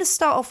 So I'm going to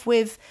start off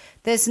with,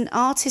 there's an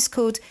artist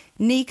called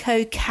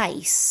Neko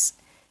Case,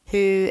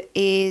 who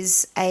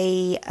is so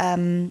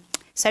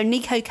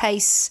Neko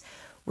Case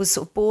was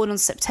sort of born on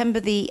September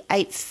the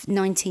 8th,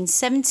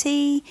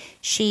 1970.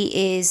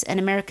 She is an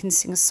American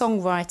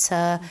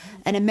singer-songwriter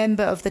and a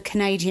member of the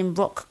Canadian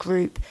rock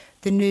group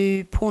The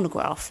New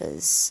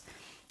Pornographers.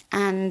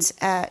 And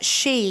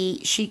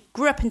she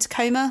grew up in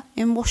Tacoma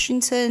in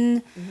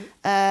Washington,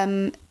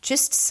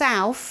 just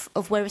south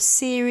of where a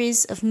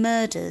series of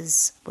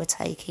murders were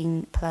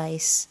taking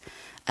place.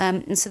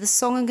 And so the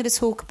song I'm going to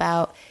talk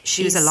about...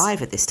 She was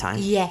alive at this time?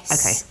 Yes.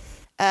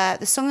 Okay.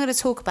 The song I'm going to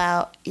talk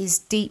about is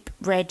Deep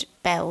Red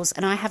Bells,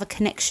 and I have a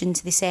connection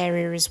to this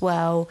area as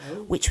well,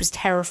 which was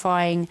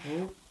terrifying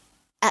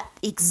at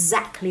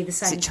exactly the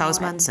same time. Is it Charles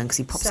Manson? Because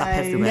he pops up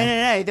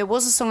everywhere. No. There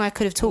was a song I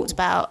could have talked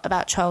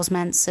about Charles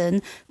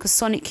Manson, because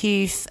Sonic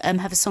Youth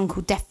have a song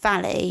called Death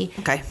Valley,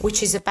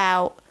 which is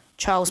about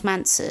Charles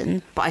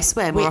Manson. But I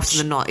swear, more often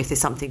than not, if there's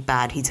something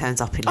bad, he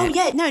turns up in it. Oh,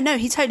 yeah, no,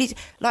 he totally...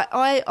 Like,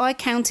 I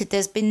counted,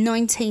 there's been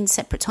 19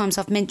 separate times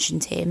I've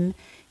mentioned him,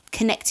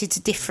 connected to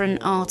different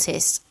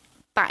artists.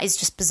 That is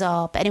just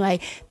bizarre. But anyway,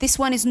 this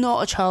one is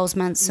not a Charles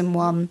Manson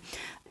one.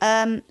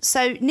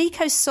 So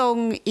Neko's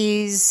song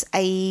is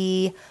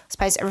I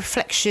suppose, a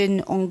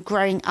reflection on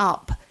growing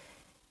up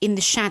in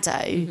the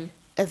shadow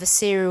of a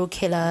serial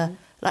killer,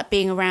 like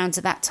being around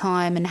at that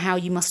time and how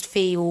you must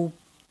feel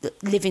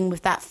living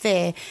with that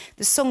fear.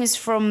 The song is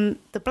from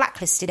the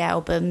Blacklisted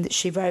album that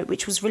she wrote,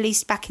 which was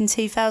released back in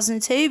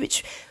 2002,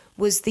 which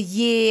was the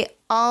year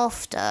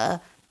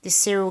after this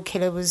serial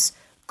killer was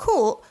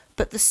caught.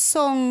 But the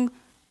song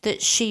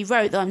that she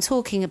wrote that I'm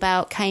talking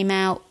about came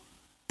out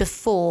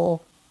before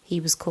he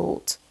was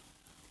caught.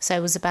 So it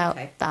was about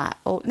that.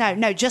 Or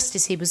no, just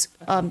as he was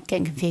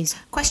getting confused.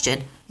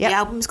 Question. Yep. The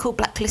album's called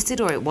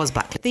Blacklisted, or it was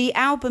Blacklisted? The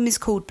album is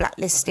called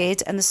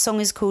Blacklisted, and the song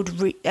is called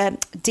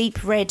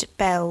Deep Red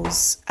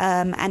Bells.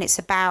 And it's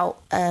about...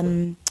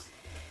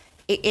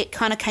 It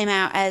kind of came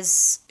out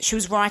as... She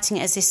was writing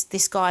it as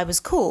this guy was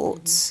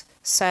caught.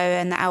 So,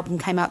 and the album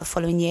came out the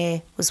following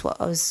year, was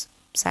what I was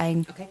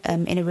saying,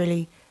 in a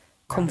really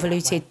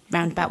convoluted,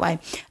 roundabout way.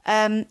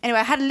 Anyway,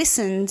 I had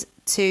listened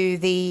to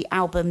the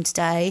album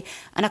today,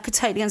 and I could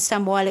totally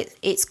understand why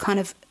it's kind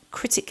of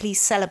critically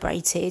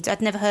celebrated.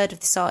 I'd never heard of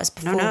this artist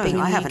before being in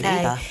the UK. Haven't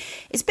either.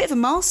 It's a bit of a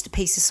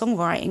masterpiece of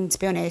songwriting, to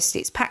be honest.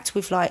 It's packed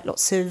with like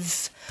lots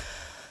of,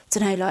 I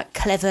don't know, like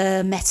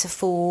clever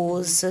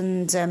metaphors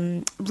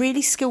and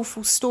really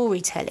skillful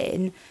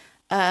storytelling.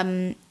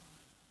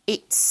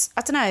 it's,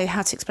 I don't know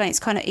how to explain it. It's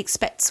kind of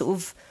expect sort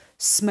of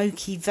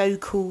smoky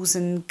vocals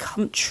and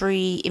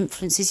country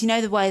influences. You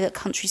know, the way that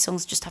country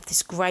songs just have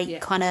this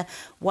great kind of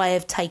way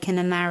of taking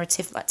a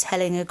narrative, like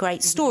telling a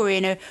great story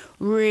in a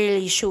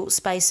really short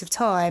space of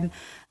time.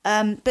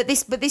 But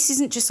this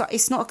isn't just like,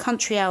 it's not a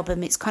country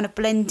album. It's kind of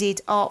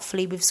blended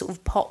artfully with sort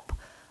of pop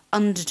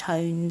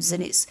undertones,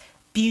 and it's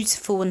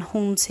beautiful and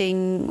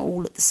haunting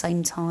all at the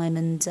same time.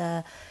 And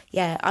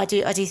I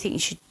do think you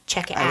should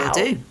check it out.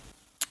 I do.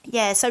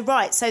 Yeah. So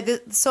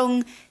the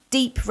song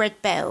 "Deep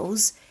Red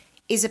Bells"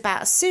 is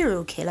about a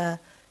serial killer.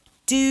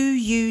 Do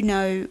you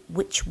know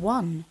which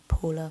one,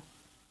 Paula?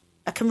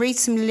 I can read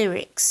some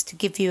lyrics to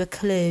give you a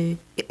clue.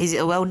 Is it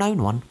a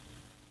well-known one?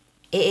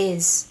 It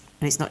is.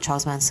 And it's not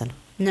Charles Manson?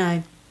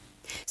 No.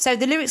 So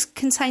the lyrics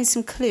contain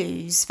some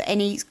clues for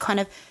any kind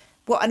of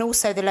and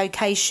also the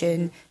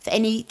location for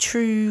any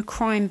true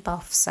crime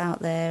buffs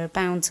out there are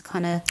bound to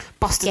kind of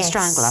Boston guess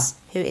Strangler.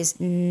 Who it is?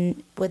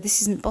 Well,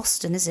 this isn't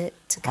Boston, is it?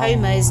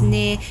 Tacoma is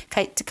near.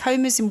 Okay,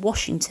 Tacoma's in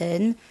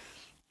Washington,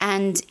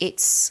 and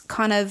it's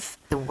kind of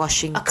The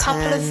Washington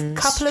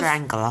a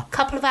Strangler.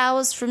 couple of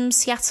hours from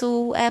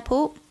Seattle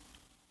Airport.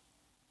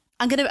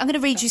 I'm gonna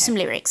read you some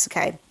lyrics.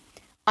 Okay,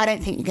 I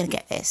don't think you're gonna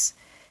get this.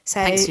 So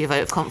Thanks for your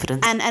vote of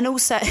confidence. and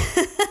also,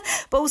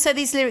 but also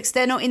these lyrics,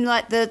 they're not in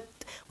like the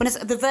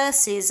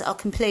verses are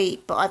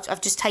complete, but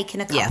I've just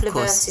taken a couple of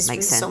verses from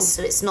the song,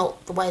 so it's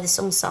not the way the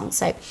song's sung.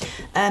 So,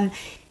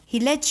 he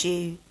led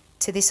you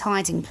to this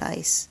hiding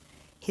place.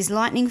 His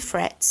lightning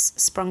threats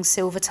sprung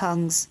silver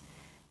tongues.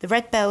 The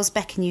red bells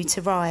beckon you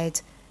to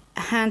ride.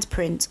 A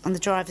handprint on the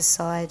driver's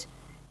side.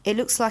 It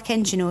looks like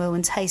engine oil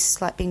and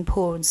tastes like being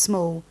poor and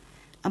small,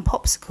 and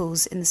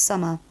popsicles in the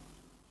summer.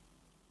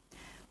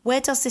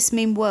 Where does this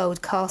mean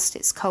world cast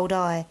its cold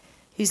eye?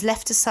 Who's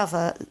left to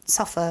suffer,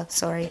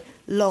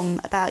 long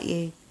about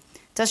you?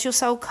 Does your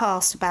soul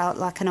cast about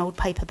like an old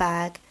paper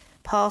bag,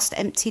 past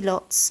empty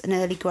lots and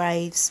early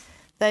graves,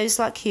 those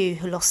like you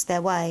who lost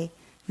their way,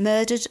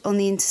 murdered on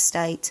the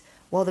interstate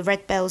while the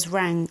red bells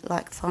rang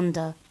like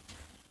thunder?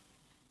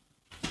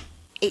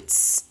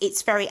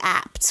 It's very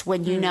apt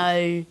when you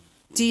know.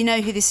 Do you know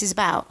who this is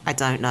about? I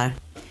don't know.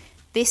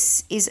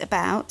 This is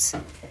about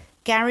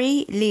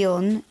Gary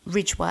Leon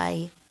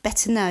Ridgway,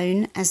 better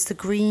known as the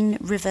Green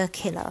River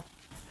Killer.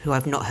 Who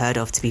I've not heard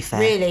of, to be fair.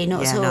 Really?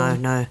 Not at all?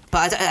 No.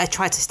 But I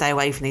try to stay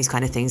away from these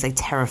kind of things. They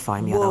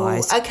terrify me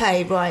otherwise.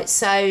 Okay, right.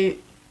 So,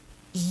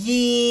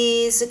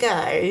 years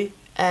ago,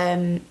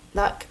 I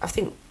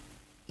think,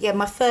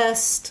 my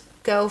first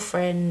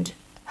girlfriend,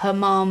 her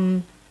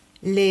mum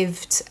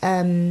lived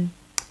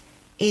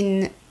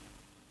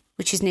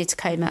which is near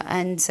Tacoma,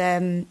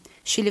 and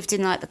she lived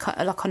in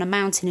like on a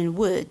mountain in the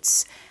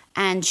woods.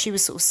 And she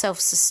was sort of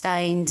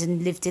self-sustained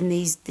and lived in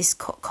this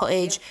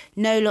cottage,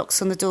 no locks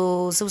on the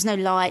doors, there was no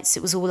lights,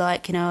 it was all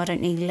like, I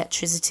don't need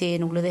electricity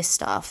and all of this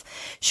stuff.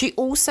 She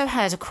also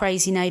had a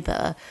crazy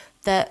neighbour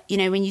that,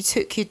 when you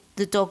took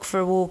the dog for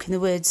a walk in the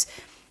woods,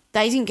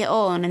 they didn't get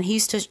on, and he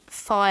used to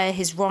fire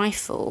his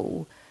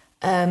rifle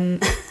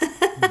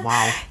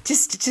Wow.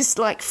 just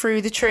like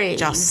through the trees.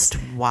 Just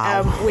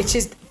wow. Which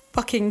is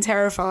fucking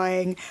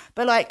terrifying.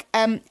 But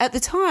at the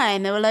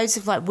time there were loads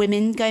of like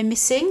women going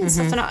missing and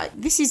stuff,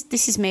 and this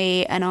is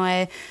me, and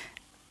I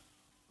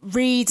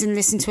read and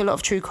listen to a lot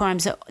of true crime,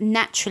 so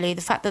naturally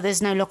the fact that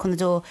there's no lock on the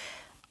door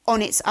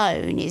on its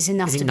own is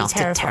enough to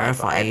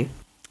terrify you.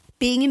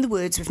 Being in the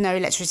woods with no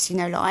electricity,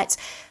 no lights,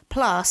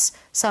 plus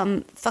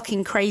some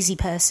fucking crazy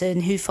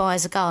person who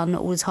fires a gun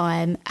all the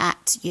time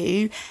at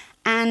you,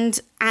 and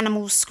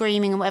animals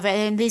screaming and whatever,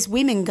 and there's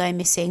women going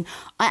missing.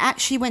 I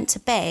actually went to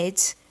bed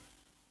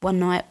one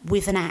night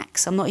with an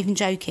axe. I'm not even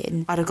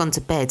joking. I'd have gone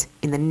to bed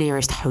in the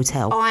nearest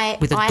hotel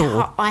with a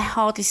door. I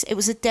hardly... It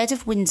was the dead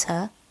of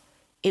winter.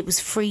 It was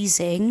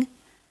freezing.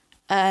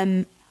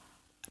 There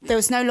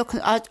was no lock.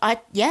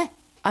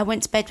 I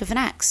went to bed with an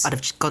axe. I'd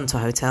have just gone to a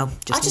hotel.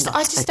 I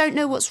just don't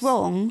know what's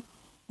wrong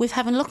with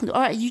having a lock.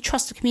 All right, you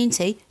trust the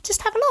community.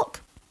 Just have a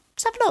look.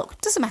 Just have a look.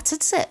 Doesn't matter,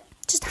 does it?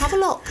 Just have a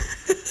look.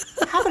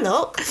 Have a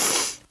look.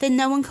 Then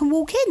no one can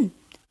walk in.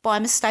 By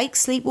mistake,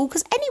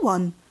 sleepwalkers,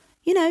 anyone.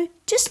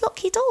 Just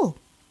lock your door.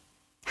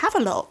 Have a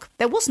lock.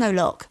 There was no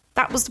lock.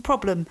 That was the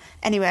problem.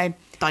 Anyway.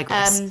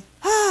 Digress.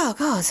 Oh,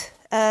 God.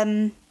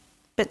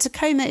 But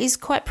Tacoma is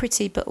quite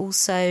pretty, but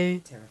also...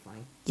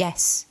 Terrifying.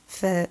 Yes,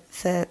 for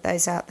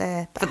those out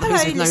there. For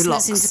those with no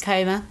locks. In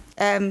Tacoma.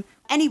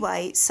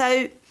 Anyway,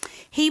 so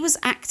he was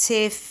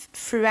active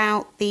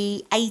throughout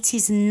the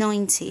 80s and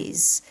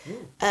 90s.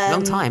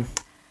 Long time.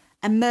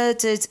 And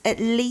murdered at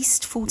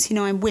least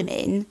 49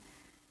 women,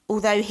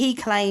 although he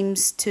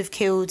claims to have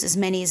killed as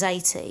many as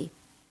 80.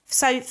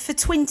 So for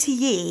 20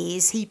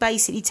 years, he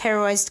basically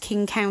terrorised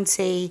King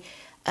County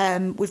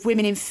with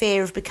women in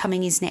fear of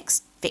becoming his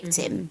next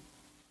victim.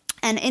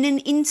 And in an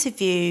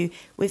interview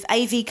with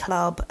AV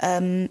Club,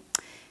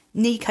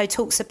 Nico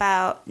talks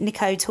about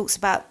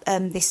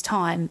this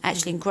time,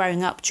 actually, and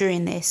growing up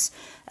during this.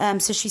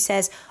 So she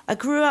says, I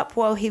grew up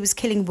while he was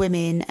killing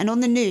women, and on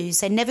the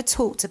news, they never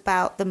talked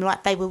about them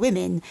like they were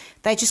women.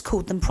 They just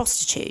called them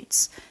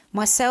prostitutes.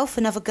 Myself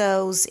and other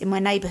girls in my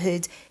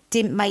neighbourhood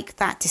didn't make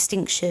that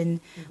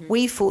distinction.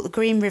 We thought the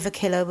Green River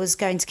Killer was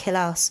going to kill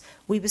us.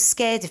 We were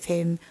scared of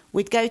him.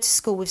 We'd go to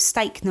school with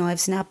steak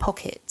knives in our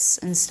pockets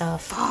and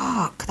stuff.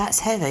 Fuck, that's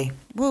heavy.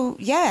 Well,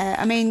 yeah,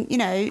 I mean, you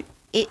know,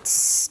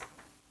 it's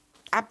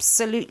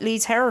absolutely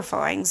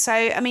terrifying. So,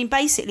 I mean,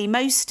 basically,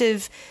 most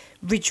of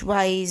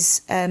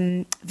Ridgway's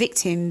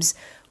victims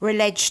were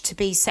alleged to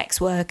be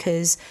sex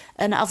workers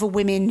and other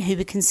women who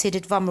were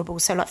considered vulnerable.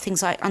 So, like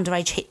things like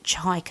underage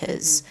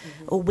hitchhikers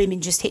or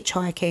women just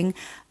hitchhiking.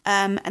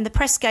 And the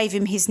press gave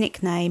him his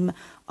nickname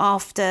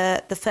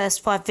after the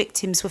first 5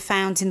 victims were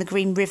found in the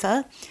Green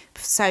River.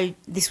 So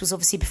this was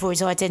obviously before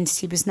his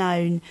identity was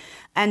known.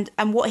 And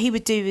what he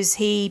would do is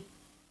he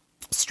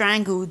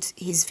strangled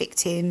his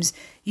victims,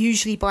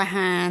 usually by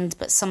hand,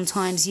 but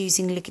sometimes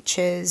using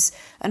ligatures.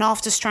 And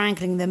after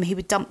strangling them, he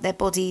would dump their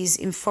bodies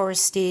in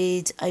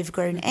forested,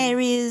 overgrown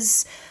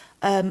areas,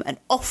 and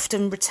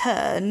often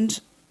returned.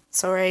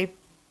 Sorry,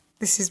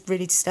 this is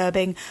really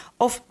disturbing.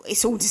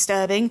 It's all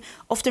disturbing.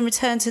 Often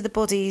returned to the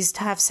bodies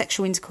to have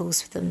sexual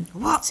intercourse with them.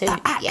 What so, the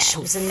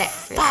actual it was a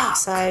Netflix. fuck?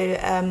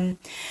 So,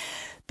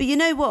 but you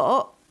know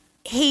what?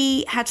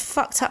 He had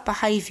fucked up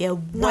behaviour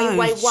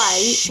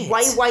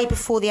way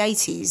before the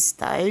 80s,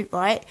 though,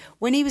 right?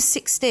 When he was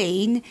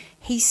 16,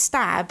 he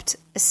stabbed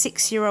a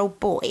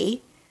 6-year-old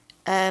boy.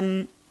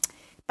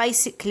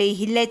 Basically,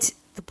 he led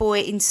the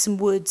boy into some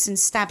woods and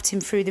stabbed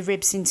him through the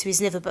ribs into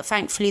his liver, but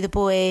thankfully the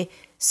boy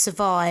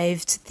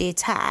survived the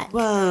attack.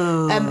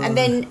 Whoa. And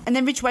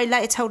then Ridgway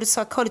later told a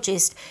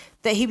psychologist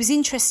that he was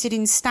interested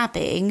in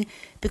stabbing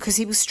because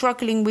he was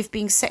struggling with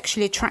being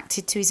sexually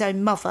attracted to his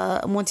own mother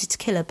and wanted to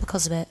kill her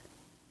because of it.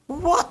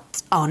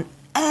 What on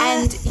earth?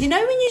 And you know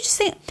when you just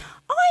think,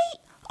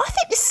 I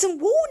think there's some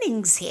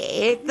warnings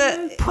here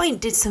that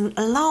Point, did some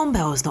alarm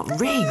bells not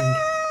ring?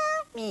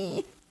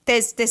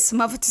 there's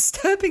some other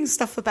disturbing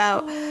stuff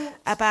about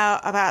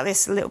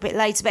this a little bit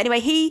later. But anyway,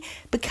 he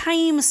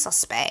became a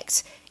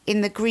suspect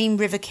in the Green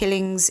River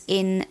killings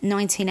in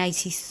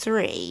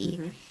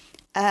 1983.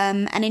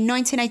 And in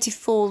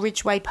 1984,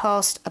 Ridgway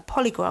passed a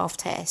polygraph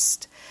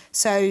test.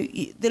 So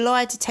the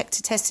lie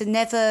detector tests are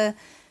never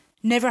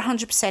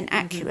 100%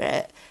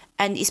 accurate,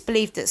 and it's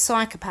believed that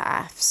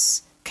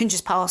psychopaths can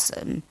just pass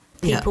them.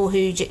 People who,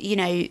 you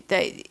know,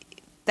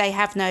 they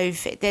have no,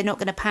 they're not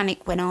going to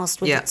panic when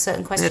asked with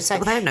certain questions. Well,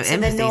 they have no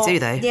empathy, do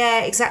they?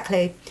 Yeah,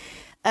 exactly.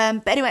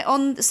 But anyway,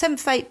 on the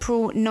 7th of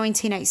April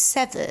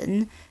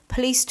 1987,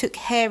 police took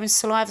hair and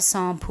saliva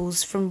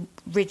samples from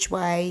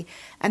Ridgway,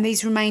 and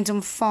these remained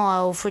on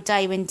file for a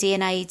day when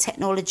DNA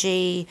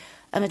technology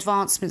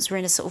advancements were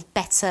in a sort of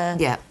better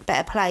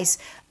place.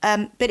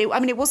 But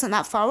it wasn't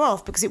that far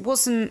off, because it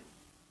wasn't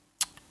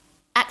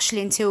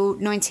actually until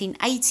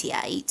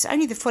 1988,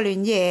 only the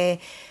following year,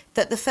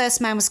 that the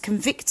first man was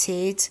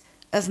convicted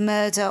of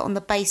murder on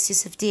the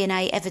basis of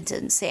DNA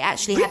evidence. It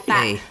actually had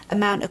that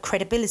amount of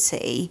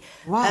credibility.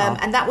 Wow.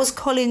 And that was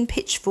Colin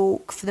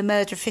Pitchfork for the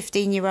murder of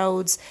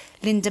 15-year-olds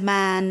Linda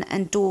Mann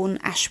and Dawn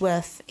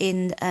Ashworth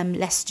in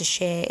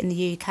Leicestershire in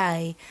the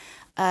UK.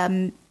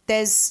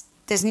 There's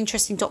an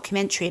interesting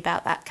documentary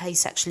about that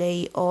case,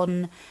 actually,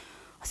 on,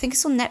 I think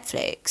it's on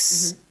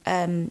Netflix.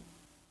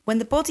 When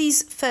the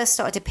bodies first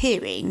started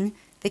appearing,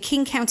 the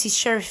King County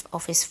Sheriff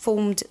Office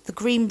formed the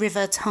Green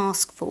River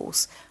Task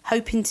Force,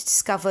 hoping to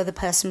discover the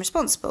person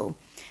responsible.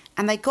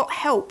 And they got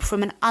help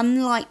from an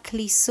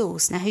unlikely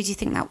source. Now, who do you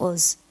think that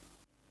was?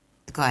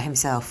 The guy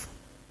himself.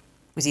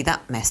 Was he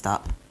that messed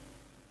up?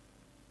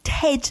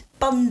 Ted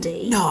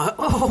Bundy. No.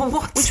 Oh,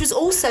 what? Which was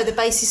also the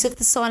basis of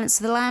the Silence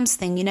of the Lambs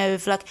thing, you know,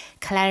 of like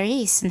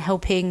Clarice and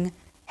helping,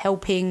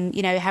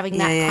 you know, having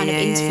that kind of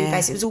interview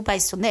base. It was all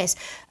based on this.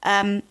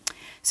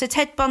 So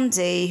Ted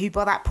Bundy, who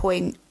by that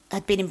point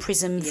had been in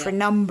prison for a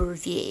number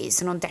of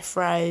years and on death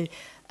row,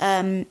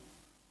 their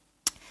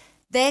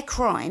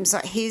crimes,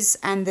 like his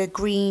and the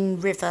Green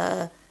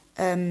River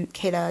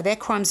killer, their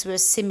crimes were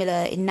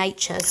similar in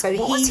nature. So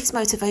what was his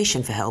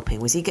motivation for helping?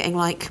 Was he getting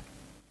like,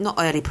 not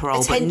early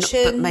parole,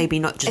 attention, but maybe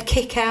not just a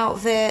kick out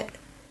of it?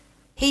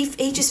 He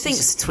just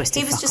thinks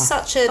he was just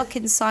such a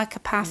fucking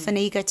psychopath and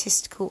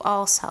egotistical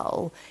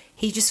arsehole.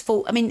 He just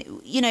thought, I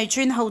mean, you know,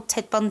 during the whole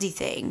Ted Bundy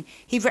thing,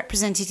 he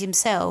represented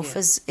himself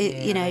as,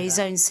 you know, his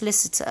own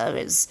solicitor.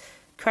 It was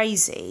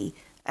crazy.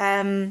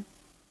 And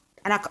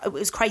it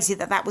was crazy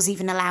that was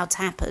even allowed to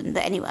happen.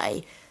 But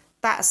anyway,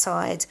 that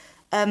aside,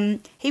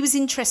 he was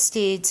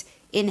interested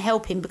in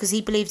helping because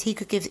he believed he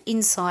could give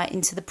insight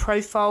into the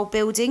profile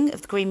building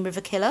of the Green River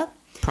Killer.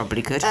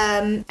 Probably could.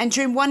 And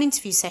during one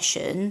interview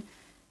session,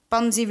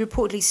 Bundy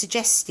reportedly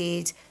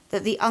suggested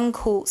that the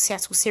uncaught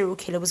Seattle serial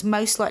killer was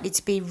most likely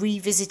to be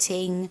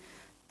revisiting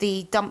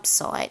the dump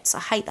sites, I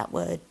hate that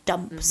word,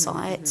 dump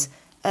sites,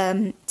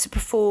 to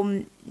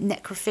perform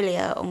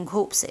necrophilia on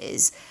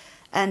corpses.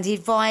 And he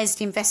advised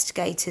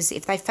investigators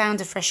if they found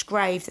a fresh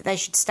grave that they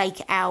should stake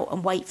it out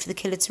and wait for the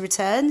killer to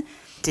return.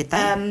 Did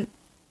they?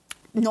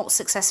 Not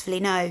successfully,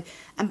 no.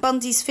 And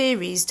Bundy's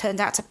theories turned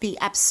out to be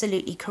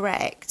absolutely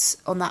correct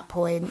on that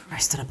point.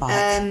 Rest on a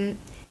bike.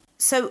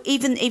 So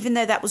even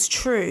though that was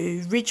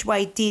true,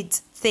 Ridgway did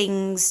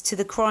things to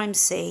the crime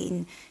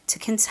scene to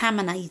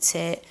contaminate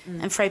it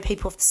and throw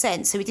people off the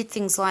scent. So he did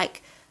things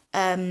like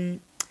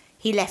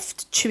he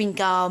left chewing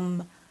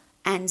gum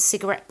and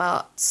cigarette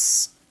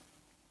butts.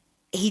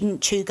 He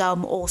didn't chew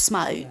gum or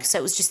smoke, so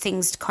it was just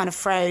things to kind of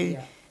throw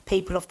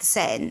people off the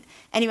scent.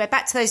 Anyway,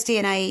 back to those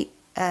DNA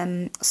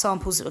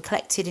samples that were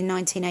collected in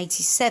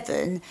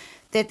 1987.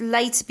 They'd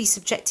later be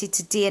subjected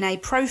to DNA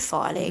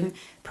profiling,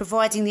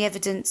 providing the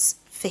evidence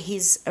for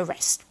his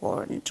arrest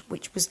warrant,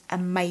 which was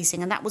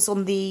amazing. And that was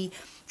on the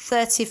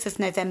 30th of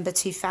November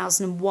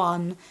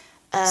 2001.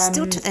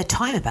 Still took their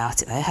time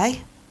about it though,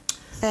 hey?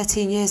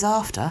 13 years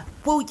after.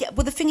 Well, yeah.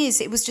 Well, the thing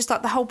is, it was just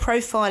like the whole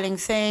profiling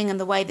thing and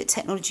the way that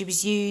technology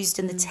was used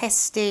and the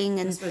testing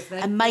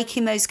and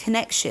making those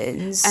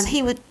connections. And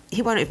he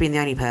won't have been the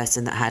only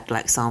person that had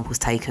like samples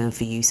taken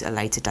for use at a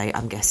later date,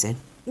 I'm guessing.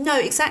 No,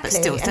 exactly. But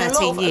still,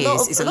 13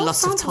 years is a lot of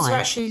samples time. Are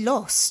actually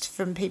lost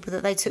from people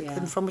that they took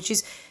them from, which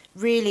is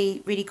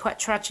really, really quite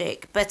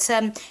tragic. But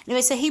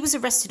anyway, so he was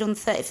arrested on the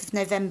 30th of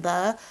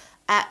November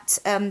at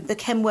the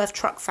Kenworth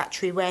truck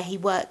factory where he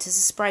worked as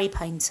a spray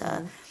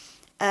painter.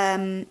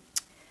 And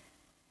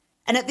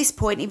at this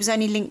point, he was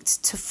only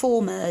linked to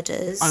 4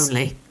 murders.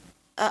 Only,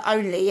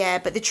 yeah.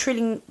 But the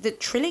chilling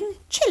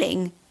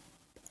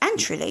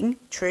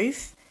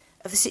truth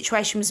of the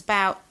situation was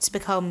about to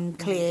become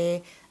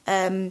clear.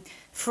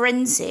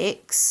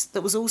 Forensics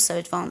that was also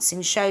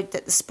advancing showed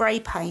that the spray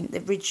paint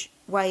that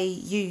Ridgway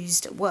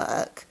used at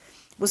work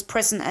was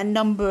present at a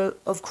number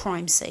of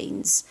crime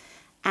scenes,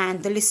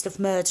 and the list of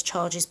murder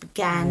charges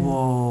began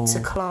to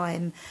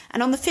climb.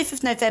 And on the 5th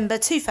of November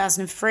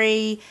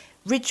 2003,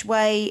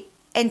 Ridgway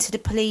entered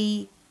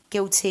a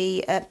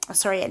guilty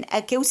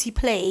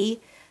plea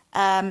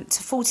to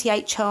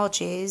 48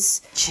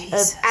 charges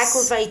of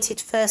aggravated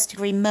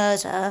first-degree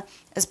murder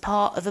as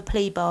part of a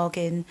plea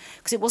bargain.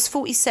 Because it was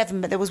 47,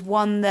 but there was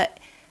one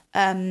that,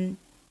 and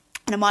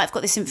I might have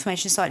got this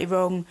information slightly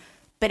wrong,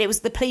 but it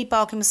was the plea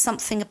bargain was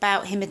something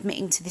about him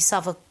admitting to this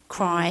other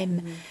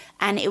crime,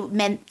 and it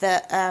meant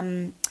that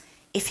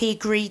if he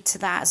agreed to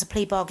that as a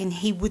plea bargain,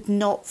 he would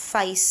not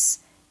face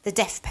the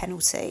death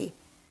penalty.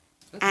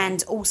 Okay.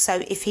 And also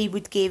if he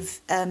would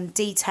give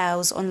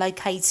details on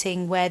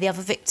locating where the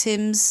other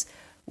victims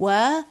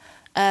were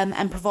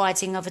and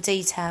providing other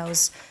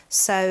details.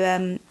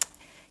 So,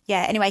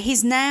 anyway,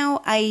 he's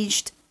now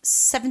aged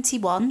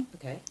 71.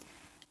 Okay.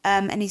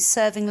 And he's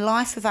serving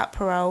life without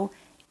parole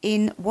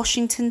in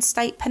Washington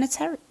State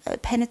Penitentiary.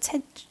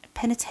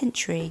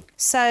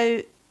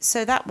 So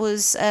that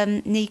was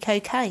Nico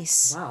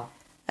Case. Wow.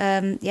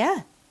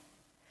 Yeah.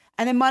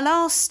 And then my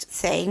last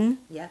thing,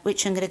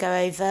 which I'm going to go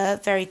over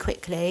very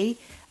quickly,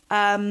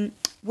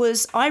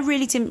 was I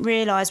really didn't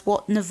realise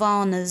what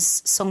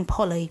Nirvana's song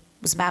Polly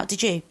was about.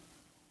 Did you?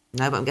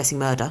 No, but I'm guessing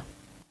murder.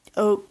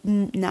 Oh,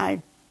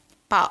 no.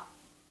 But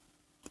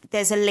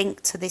there's a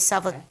link to this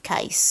other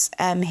case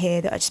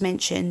here that I just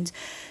mentioned.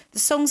 The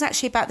song's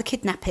actually about the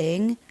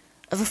kidnapping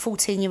of a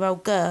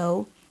 14-year-old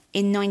girl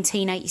in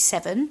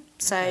 1987.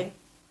 So,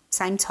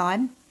 same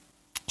time.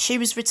 She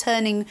was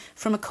returning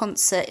from a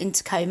concert in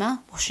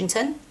Tacoma,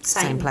 Washington.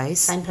 Same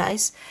place.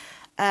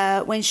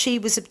 When she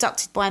was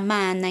abducted by a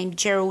man named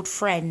Gerald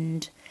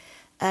Friend.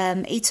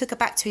 He took her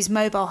back to his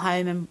mobile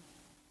home and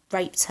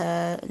raped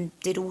her and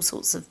did all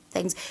sorts of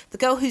things. The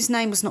girl, whose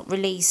name was not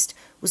released,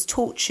 was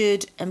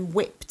tortured and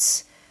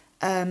whipped,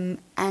 and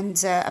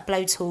a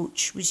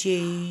blowtorch was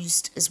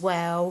used as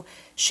well.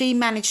 She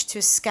managed to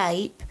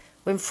escape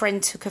when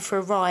Friend took her for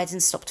a ride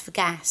and stopped for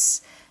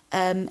gas.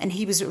 And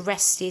he was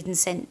arrested and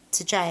sent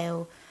to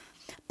jail.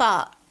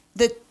 But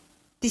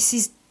this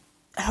is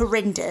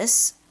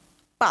horrendous.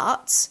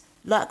 But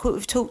like what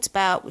we've talked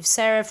about with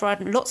Sarah Everard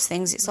and lots of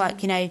things, it's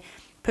like,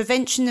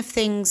 prevention of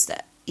things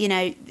that,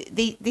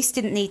 this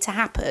didn't need to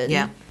happen.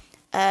 Yeah.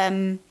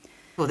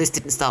 Well, this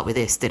didn't start with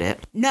this, did it?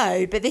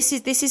 No, but this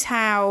is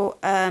how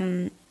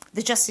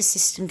the justice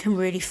system can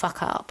really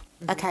fuck up.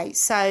 Mm-hmm. Okay,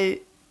 so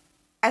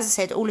as I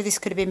said, all of this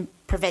could have been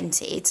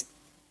prevented.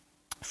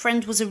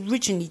 Friend was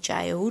originally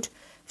jailed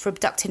for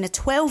abducting a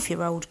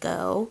 12-year-old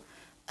girl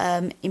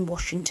in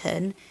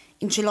Washington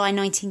in July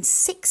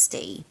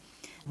 1960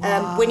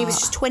 when he was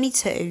just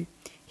 22.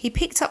 He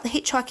picked up the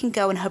hitchhiking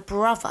girl and her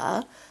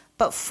brother,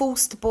 but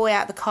forced the boy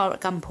out of the car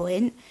at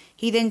gunpoint.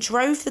 He then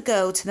drove the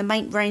girl to the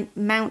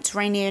Mount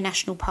Rainier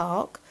National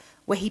Park,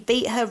 where he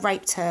beat her,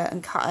 raped her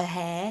and cut her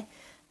hair.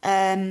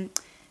 The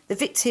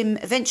victim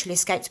eventually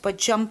escaped by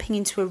jumping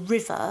into a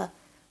river,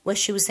 where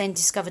she was then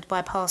discovered by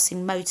a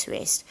passing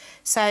motorist.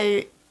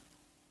 So,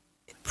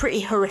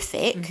 pretty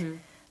horrific.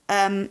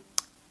 Mm-hmm.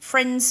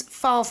 Friend's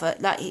father,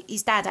 like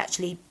his dad,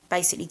 actually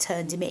basically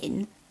turned him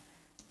in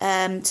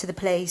to the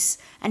police,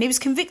 and he was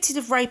convicted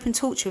of rape and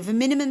torture with a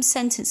minimum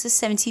sentence of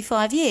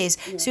 75 years.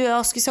 Yeah. So you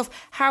ask yourself,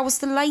 how was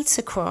the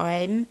later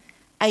crime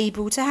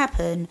able to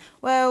happen?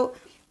 Well,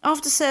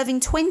 after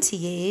serving 20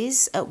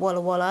 years at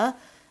Walla Walla,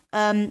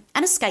 and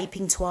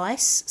escaping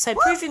twice, so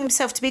proving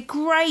himself to be a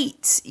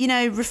great,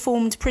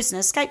 reformed prisoner,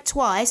 escaped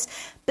twice,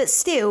 but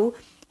still,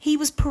 he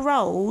was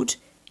paroled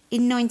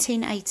in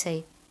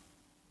 1980.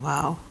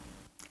 Wow.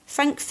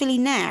 Thankfully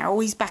now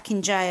he's back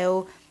in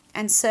jail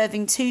and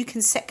serving 2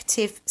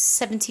 consecutive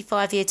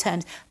 75-year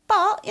terms.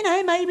 But, you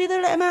know, maybe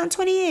they'll let him out in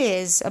 20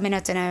 years. I mean, I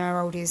don't know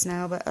how old he is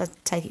now, but I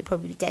take it he'll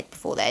probably be dead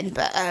before then.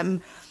 But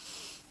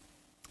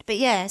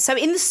yeah, so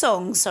in the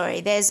song,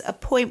 there's a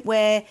point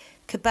where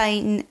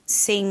Cobain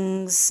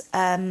sings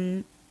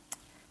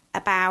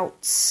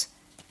about...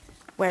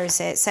 Where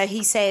is it? So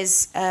he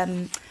says,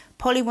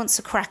 Polly wants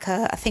a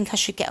cracker. I think I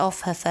should get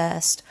off her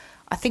first.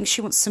 I think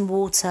she wants some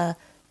water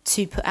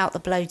to put out the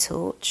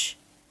blowtorch.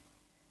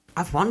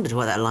 I've wondered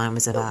what that line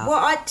was about. Well,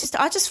 I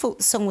just thought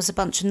the song was a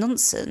bunch of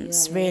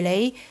nonsense,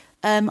 really.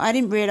 I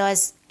didn't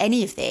realise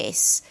any of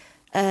this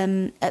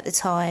at the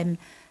time.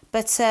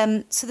 But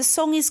so the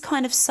song is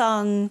kind of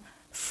sung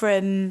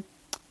from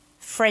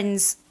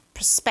Friends'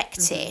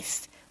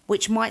 perspective,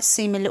 which might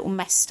seem a little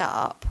messed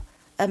up.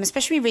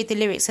 Especially when you read the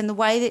lyrics and the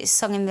way that it's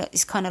sung in that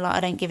is kind of like, I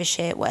don't give a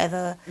shit,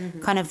 whatever,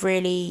 kind of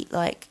really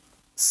like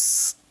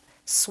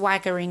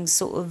swaggering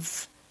sort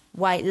of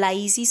way,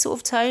 lazy sort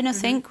of tone, I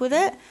think, with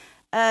it.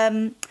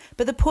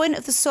 But the point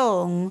of the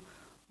song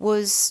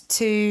was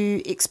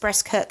to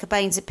express Kurt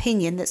Cobain's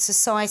opinion that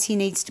society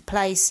needs to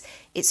place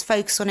its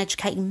focus on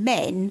educating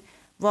men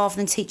rather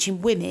than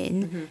teaching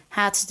women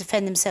how to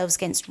defend themselves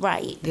against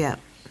rape. Yeah.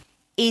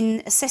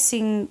 In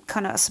assessing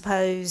kind of, I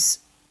suppose,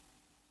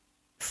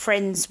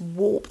 Friends'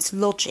 warped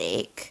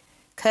logic,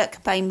 Kurt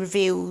Cobain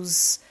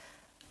reveals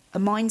a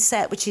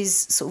mindset which is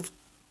sort of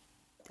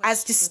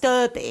as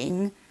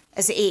disturbing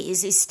as it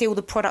is still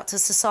the product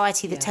of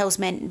society that tells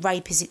men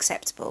rape is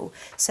acceptable.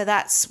 So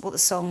that's what the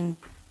song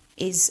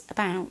is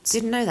about.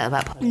 Didn't know that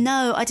about Polly.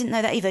 No, I didn't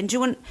know that either. And do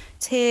you want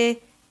to hear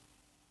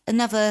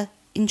another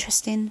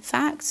interesting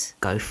fact?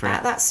 Go for it.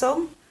 About that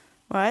song?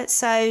 Right,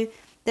 so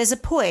there's a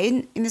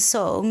point in the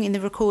song, in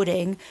the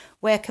recording,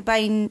 where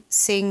Cobain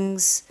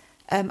sings...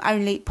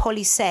 only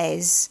Polly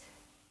says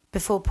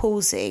before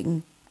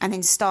pausing and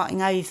then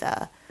starting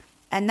over.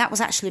 And that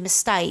was actually a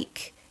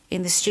mistake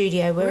in the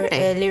studio where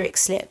a lyric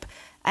slip.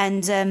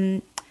 And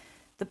the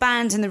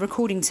band and the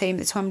recording team at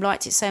the time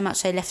liked it so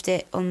much they left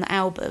it on the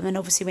album. And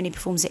obviously when he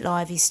performs it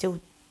live, he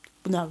still...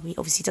 No, he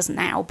obviously doesn't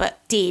now, but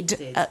did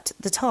at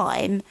the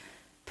time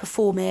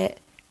perform it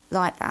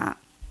like that.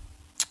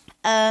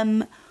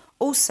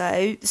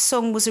 Also, the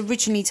song was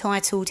originally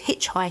titled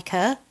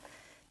Hitchhiker.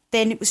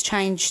 Then it was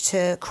changed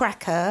to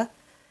Cracker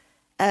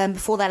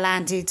before they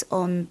landed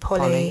on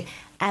Polly.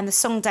 And the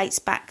song dates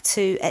back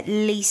to at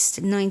least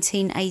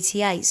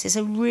 1988. So it's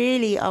a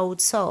really old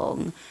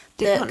song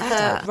that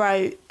Kurt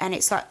wrote. And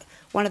it's like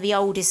one of the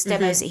oldest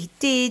demos that he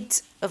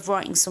did of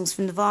writing songs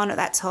from Nirvana at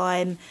that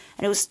time.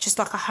 And it was just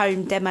like a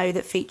home demo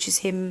that features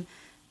him,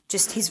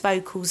 just his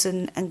vocals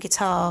and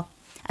guitar.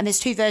 And there's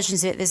 2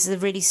 versions of it. There's the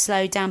really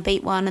slow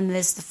downbeat one and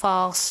there's the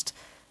fast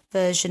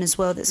version as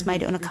well that's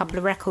made it on a couple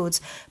of records.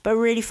 But a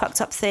really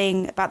fucked up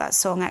thing about that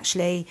song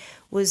actually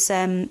was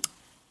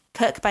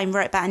Kurt Cobain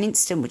wrote about an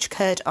incident which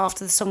occurred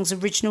after the song's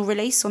original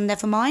release on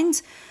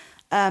Nevermind.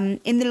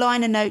 In the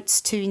liner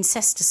notes to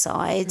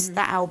Incesticide,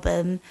 that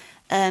album,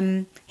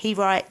 he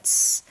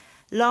writes,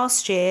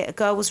 last year a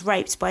girl was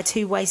raped by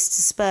 2 wastes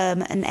of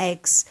sperm and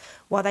eggs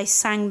while they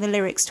sang the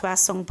lyrics to our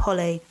song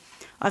Polly.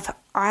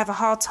 I have a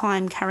hard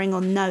time carrying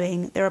on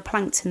knowing there are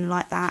plankton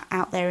like that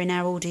out there in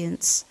our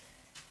audience.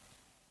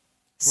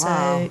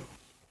 Wow. So,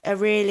 a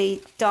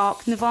really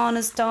dark,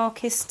 Nirvana's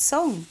darkest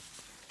song.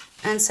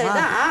 And so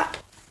that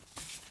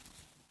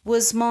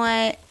was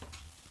my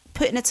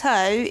putting a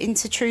toe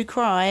into true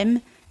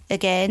crime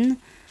again.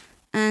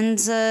 And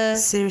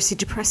seriously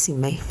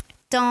depressing me.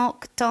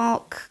 Dark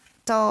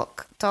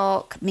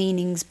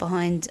meanings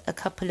behind a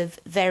couple of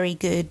very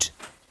good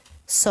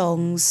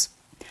songs.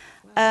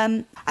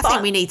 I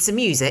think we need some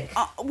music.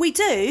 We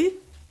do,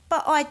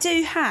 but I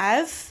do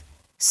have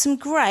some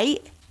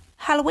great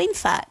Halloween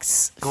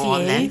facts for Go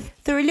on, you. then.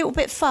 They're a little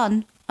bit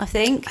fun, I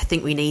think. I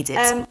think we need it.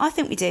 I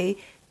think we do.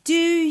 Do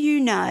you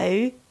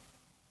know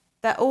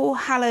that All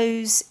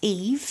Hallows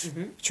Eve,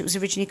 which it was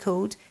originally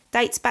called,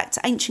 dates back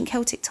to ancient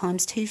Celtic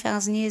times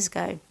 2,000 years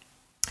ago?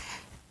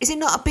 Is it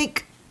not a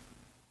big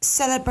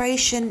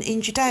celebration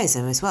in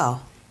Judaism as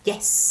well?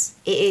 Yes,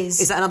 it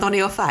is. Is that another one of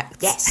your facts?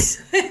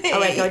 Yes. I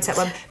won't go into that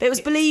one. But it was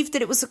believed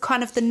that it was a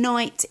kind of the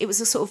night, it was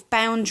a sort of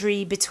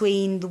boundary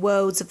between the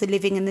worlds of the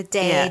living and the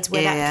dead,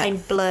 where that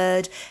became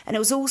blurred. And it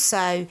was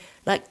also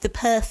like the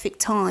perfect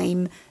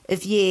time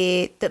of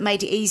year that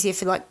made it easier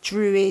for like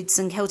druids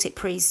and Celtic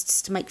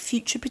priests to make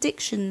future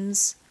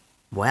predictions.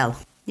 Well.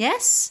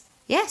 Yes.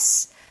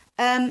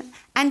 And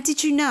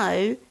did you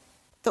know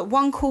that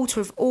 1/4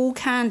 of all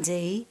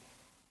candy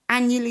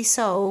annually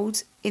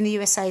sold in the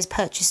USA is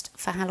purchased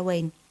for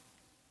Halloween?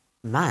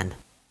 Man.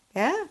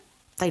 Yeah.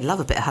 They love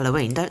a bit of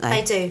Halloween, don't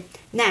they? They do.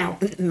 Now,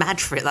 mad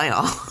for it they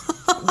are.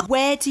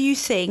 where do you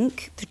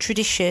think the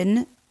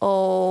tradition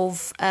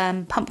of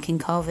pumpkin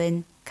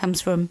carving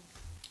comes from?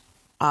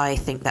 I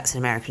think that's an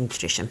American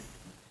tradition.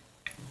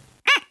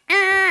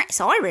 It's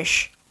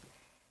Irish.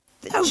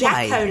 The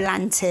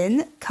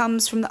jack-o'-lantern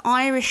comes from the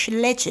Irish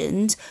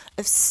legend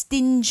of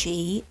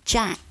Stingy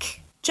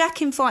Jack.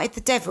 Jack invited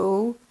the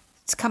devil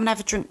to come and have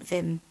a drink with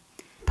him.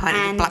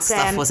 Pineapple black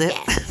stuff, was it?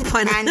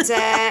 Yeah. And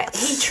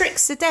he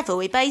tricks the devil.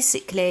 He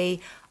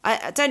basically,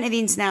 I don't know the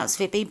ins and outs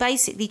of it, but he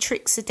basically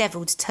tricks the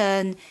devil to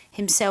turn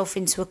himself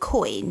into a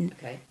coin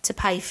to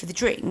pay for the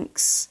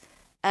drinks.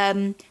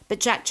 But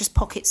Jack just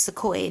pockets the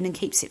coin and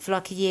keeps it for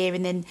like a year,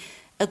 and then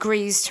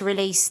agrees to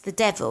release the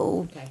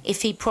devil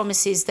if he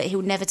promises that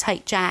he'll never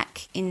take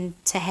Jack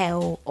into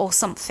hell or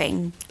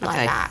something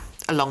like that.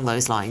 Along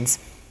those lines.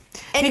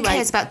 Anyway, who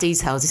cares about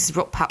details? This is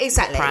rock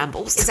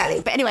brambles.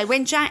 Exactly. But anyway,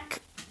 when Jack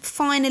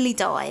finally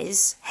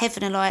dies,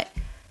 Heaven are like,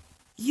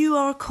 you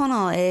are a con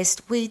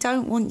artist. We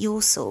don't want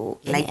your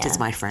sort. Laters,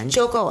 my friend.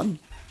 Jog on.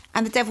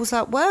 And the devil's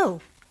like,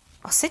 well,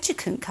 I said you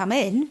couldn't come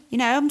in. You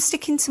know, I'm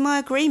sticking to my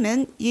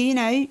agreement. You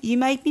know, you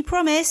made me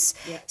promise.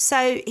 Yeah.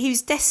 So he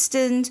was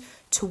destined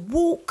to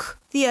walk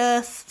the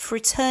earth for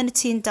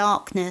eternity in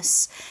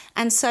darkness.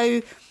 And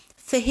so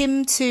for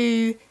him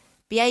to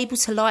be able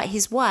to light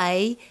his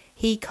way,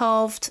 he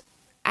carved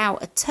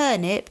out a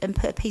turnip and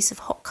put a piece of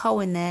hot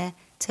coal in there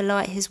to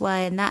light his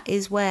way, and that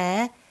is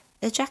where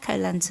the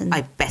jack-o'-lantern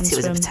I bet it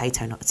was from. a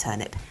potato, not a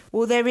turnip.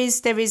 Well, there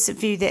is a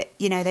view that,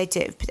 you know, they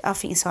do. I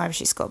think it's Irish,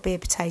 it's got to be a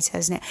potato,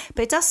 isn't it?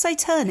 But it does say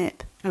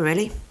turnip. Oh,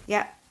 really?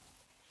 Yeah.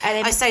 And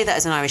then, I say that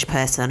as an Irish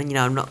person, and, you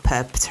know, I'm not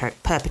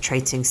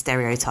perpetrating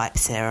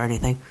stereotypes here or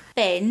anything.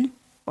 then,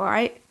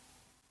 right,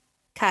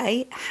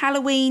 okay,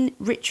 Halloween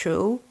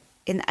ritual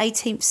in the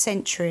 18th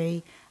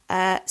century,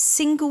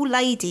 single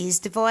ladies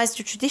devised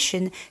a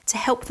tradition to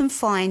help them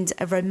find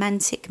a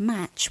romantic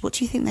match. What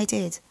do you think they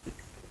did?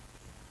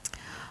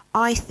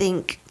 I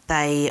think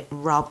they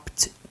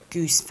rubbed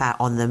goose fat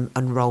on them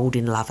and rolled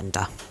in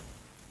lavender.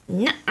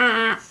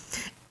 Nuh-uh.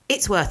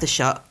 It's worth a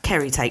shot.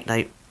 Kerry, take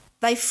note.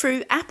 They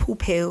threw apple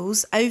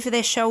peels over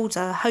their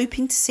shoulder,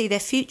 hoping to see their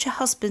future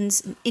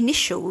husband's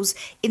initials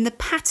in the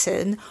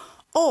pattern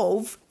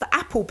of the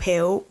apple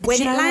peel when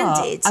Do it you know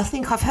landed. what? I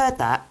think I've heard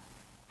that.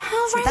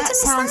 How random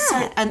is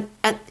that? And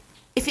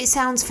if it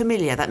sounds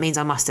familiar, that means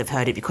I must have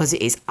heard it, because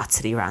it is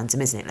utterly random,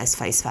 isn't it? Let's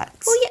face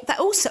facts. Well, yeah, that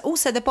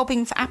also the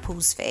bobbing for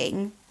apples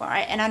thing,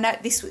 right? And I know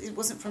it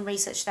wasn't from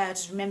research today, I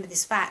just remember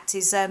this fact,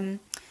 is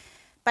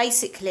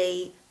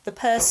basically the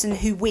person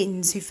who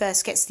wins, who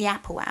first gets the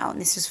apple out,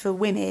 and this was for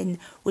women,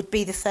 would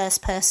be the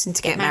first person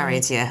to get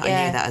married. Yeah, I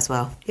knew that as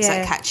well. It's Yeah.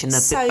 like catching the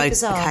So both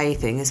bizarre. bouquet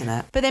thing, isn't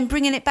it? But then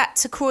bringing it back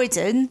to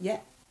Croydon, and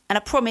I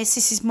promise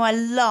this is my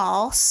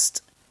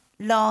last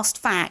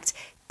fact.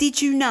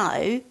 Did you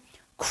know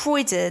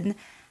Croydon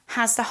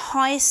has the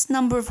highest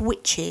number of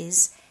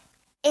witches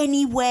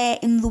anywhere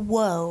in the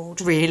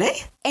world?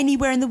 Really?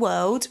 Anywhere in the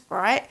world,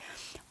 right?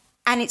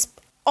 And it's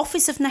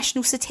Office of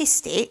National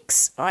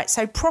Statistics, right?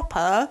 So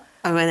proper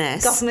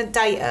ONS. government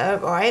data,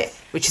 right?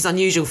 Which is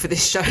unusual for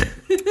this show.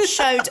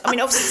 Showed, I mean,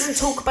 obviously it doesn't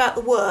talk about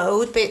the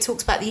world, but it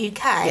talks about the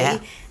UK. Yeah.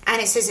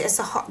 And it says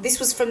this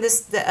was from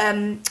this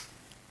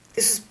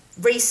was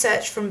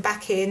research from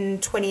back in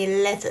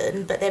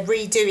 2011, but they're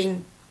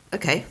redoing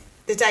Okay.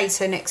 the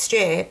data next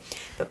year.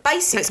 But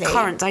basically, So it's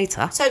current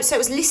data. So it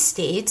was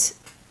listed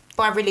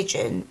by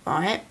religion,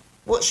 right?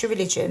 What's your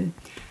religion?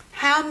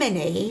 How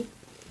many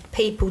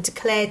people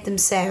declared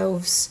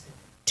themselves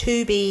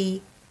to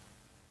be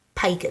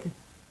pagan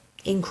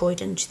in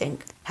Croydon, do you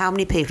think? How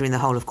many people are in the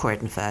whole of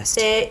Croydon first?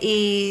 There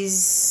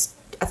is,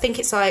 I think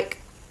it's like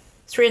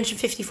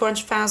 350,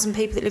 400,000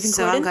 people that live in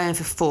So Croydon. I'm going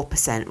for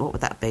 4%. What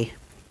would that be?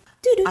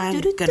 Doo-doo, I'm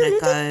doo-doo, going to doo-doo,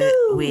 go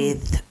doo-doo.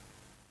 with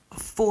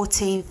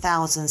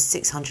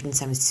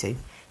 14,672.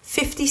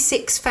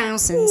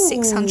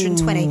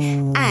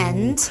 56,620.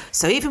 And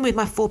So even with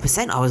my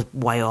 4%, I was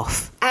way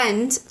off.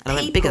 and I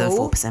went people bigger than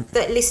 4%.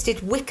 that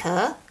listed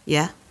Wicca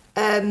Yeah.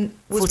 was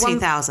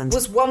 14,000.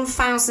 was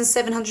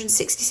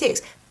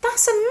 1,766.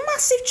 That's a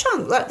massive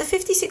chunk. Like the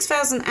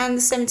 56,000 and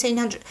the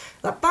 1,700.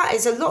 Like that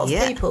is a lot of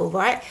Yeah. people,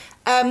 right?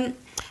 How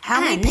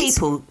many and-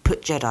 people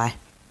put Jedi?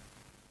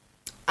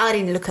 I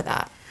didn't look at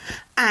that.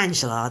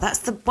 Angela, that's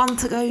the one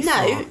to go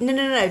No. for.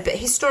 No. But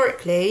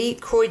historically,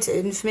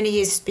 Croydon for many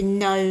years has been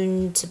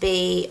known to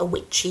be a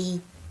witchy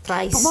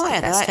place. But why are if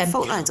there, that's like, term.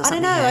 fault lines or I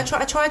don't something know. here?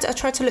 I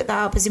tried to look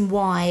that up as in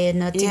why,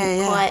 and I didn't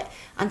Yeah. quite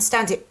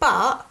understand it.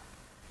 But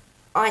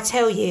I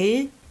tell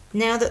you,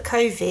 now that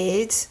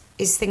COVID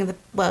is thing of the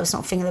it's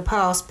not a thing of the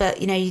past, but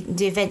you know, you can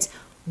do events.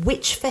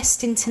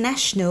 Witchfest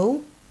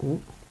International,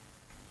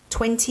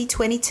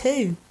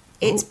 2022.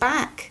 It's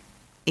back.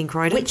 In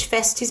Croydon?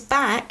 Witchfest is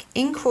back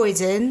in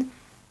Croydon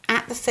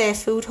at the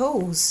Fairfield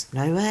Halls.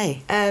 No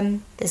way.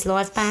 There's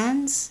live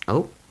bands,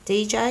 Oh.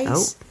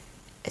 DJs,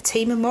 a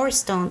team of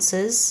Morris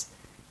dancers,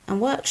 and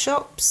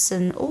workshops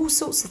and all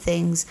sorts of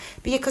things.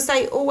 But yeah, because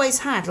they always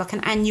had like an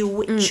annual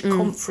witch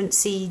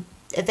conferencey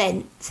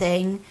event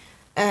thing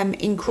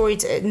in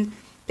Croydon.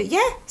 But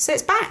yeah, so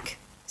it's back.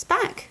 It's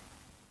back.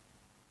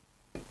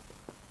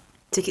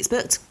 Tickets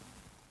booked?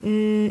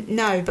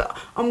 No, but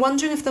I'm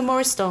wondering if the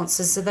Morris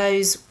dancers are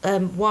those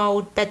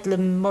wild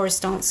Bedlam Morris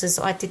dancers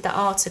I did that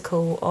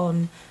article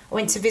on. I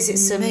went to visit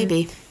some.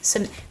 Maybe.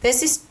 There's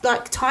this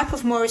like type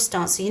of Morris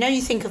dancer. You know,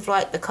 you think of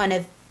like the kind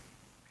of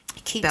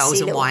cutesy bells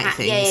and little white hat.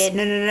 things. Yeah,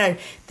 no.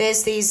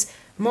 There's these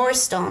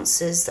Morris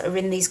dancers that are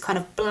in these kind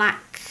of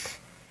black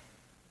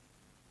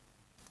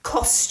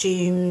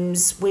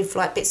costumes with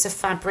like bits of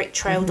fabric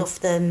trailed off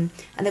them,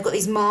 and they've got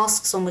these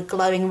masks on with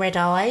glowing red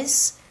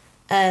eyes.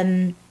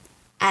 And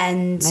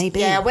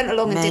Maybe. I went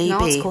along and did an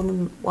Maybe. article on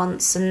them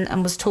once,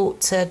 and was taught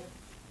to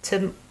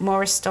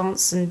Morris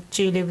dance, and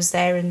Julia was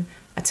there, and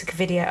I took a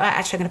video.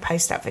 Actually, I'm going to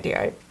post that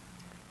video.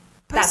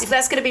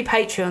 That's going to be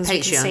Patreon, so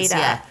you can see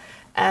that.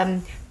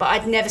 But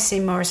I'd never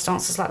seen Morris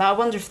dancers like that. I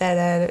wonder if they're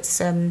there. That's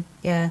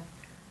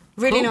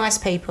really nice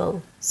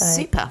people. So.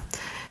 Super.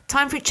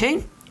 Time for a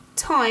tune.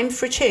 Time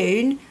for a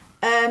tune,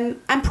 and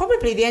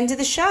probably the end of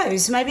the show.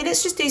 So maybe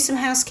let's just do some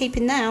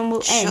housekeeping now, and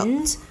we'll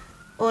end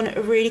on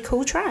a really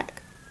cool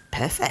track.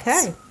 Perfect.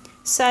 Okay.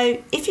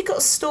 So if you've got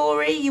a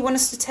story you want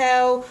us to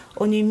tell,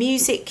 or new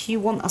music you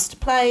want us to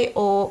play,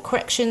 or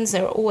corrections,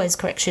 there are always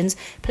corrections,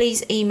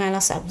 please email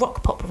us at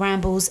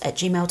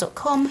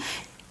rockpoprambles@gmail.com.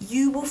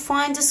 You will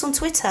find us on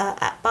Twitter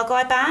at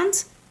Bug-Eye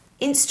Band,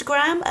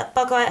 Instagram at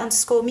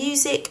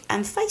Bug-Eye_music,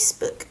 and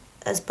Facebook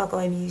as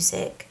Bug-Eye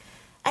Music.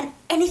 And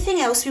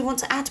anything else we want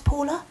to add,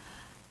 Paula?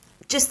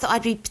 Just that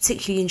I'd be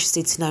particularly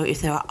interested to know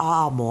if there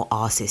are more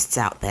artists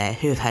out there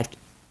who have had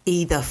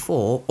either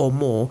 4 or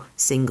more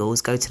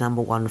singles go to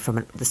number 1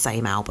 from the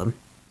same album.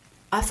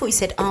 I thought you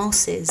said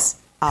arses.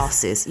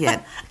 Arses,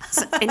 yeah.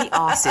 So any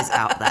arses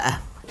out there?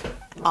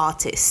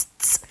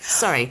 Artists.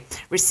 Sorry,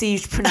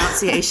 received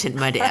pronunciation,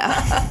 my dear.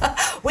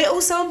 We're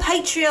also on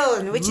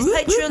Patreon, which is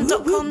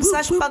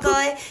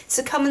patreon.com/Bug-Eye.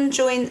 So come and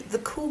join the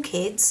cool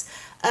kids.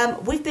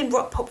 We've been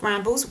Rock Pop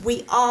Rambles.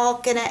 We are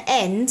going to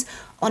end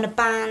on a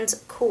band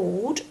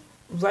called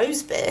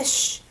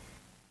Rosebush.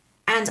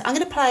 And I'm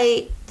going to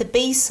play the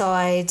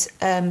B-side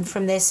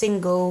from their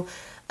single,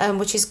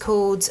 which is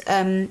called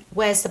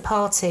Where's the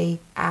Party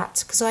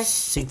At? Because I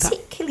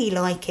particularly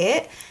like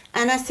it.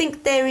 And I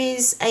think there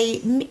is a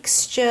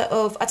mixture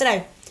of, I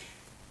don't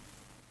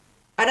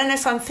know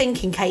if I'm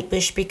thinking Kate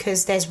Bush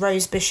because there's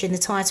Rosebush in the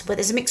title, but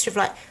there's a mixture of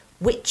like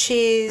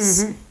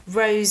witches,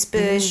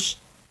 Rosebush,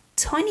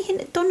 tiny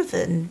hint of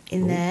Donovan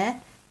in there.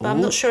 But I'm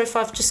not sure if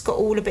I've just got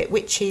all a bit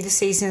witchy, the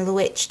season of the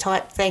witch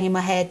type thing in my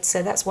head,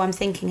 so that's why I'm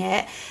thinking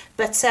it.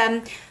 But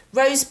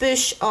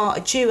Rosebush are a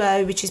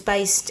duo which is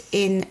based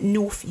in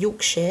North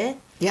Yorkshire.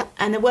 Yep.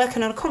 And they're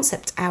working on a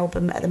concept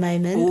album at the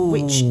moment,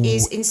 which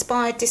is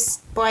inspired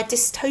by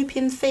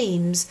dystopian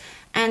themes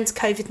and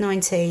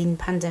COVID-19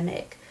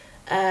 pandemic.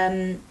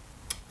 So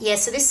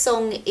this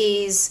song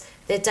is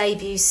their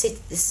debut...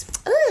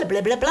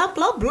 blah, blah, blah,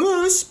 blah,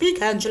 blah,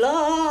 speak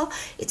Angela.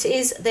 It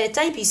is their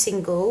debut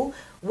single,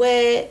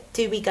 Where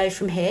Do We Go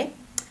From Here?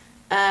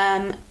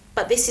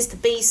 But this is the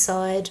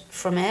B-side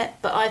from it.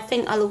 But I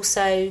think I'll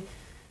also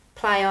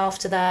play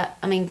after that.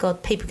 I mean,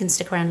 God, people can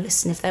stick around and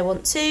listen if they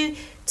want to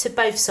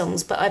both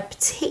songs. But I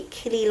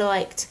particularly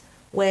liked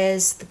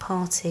Where's the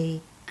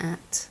Party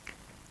At?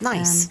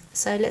 Nice.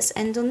 So let's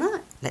end on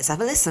that. Let's have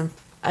a listen.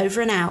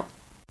 Over and out.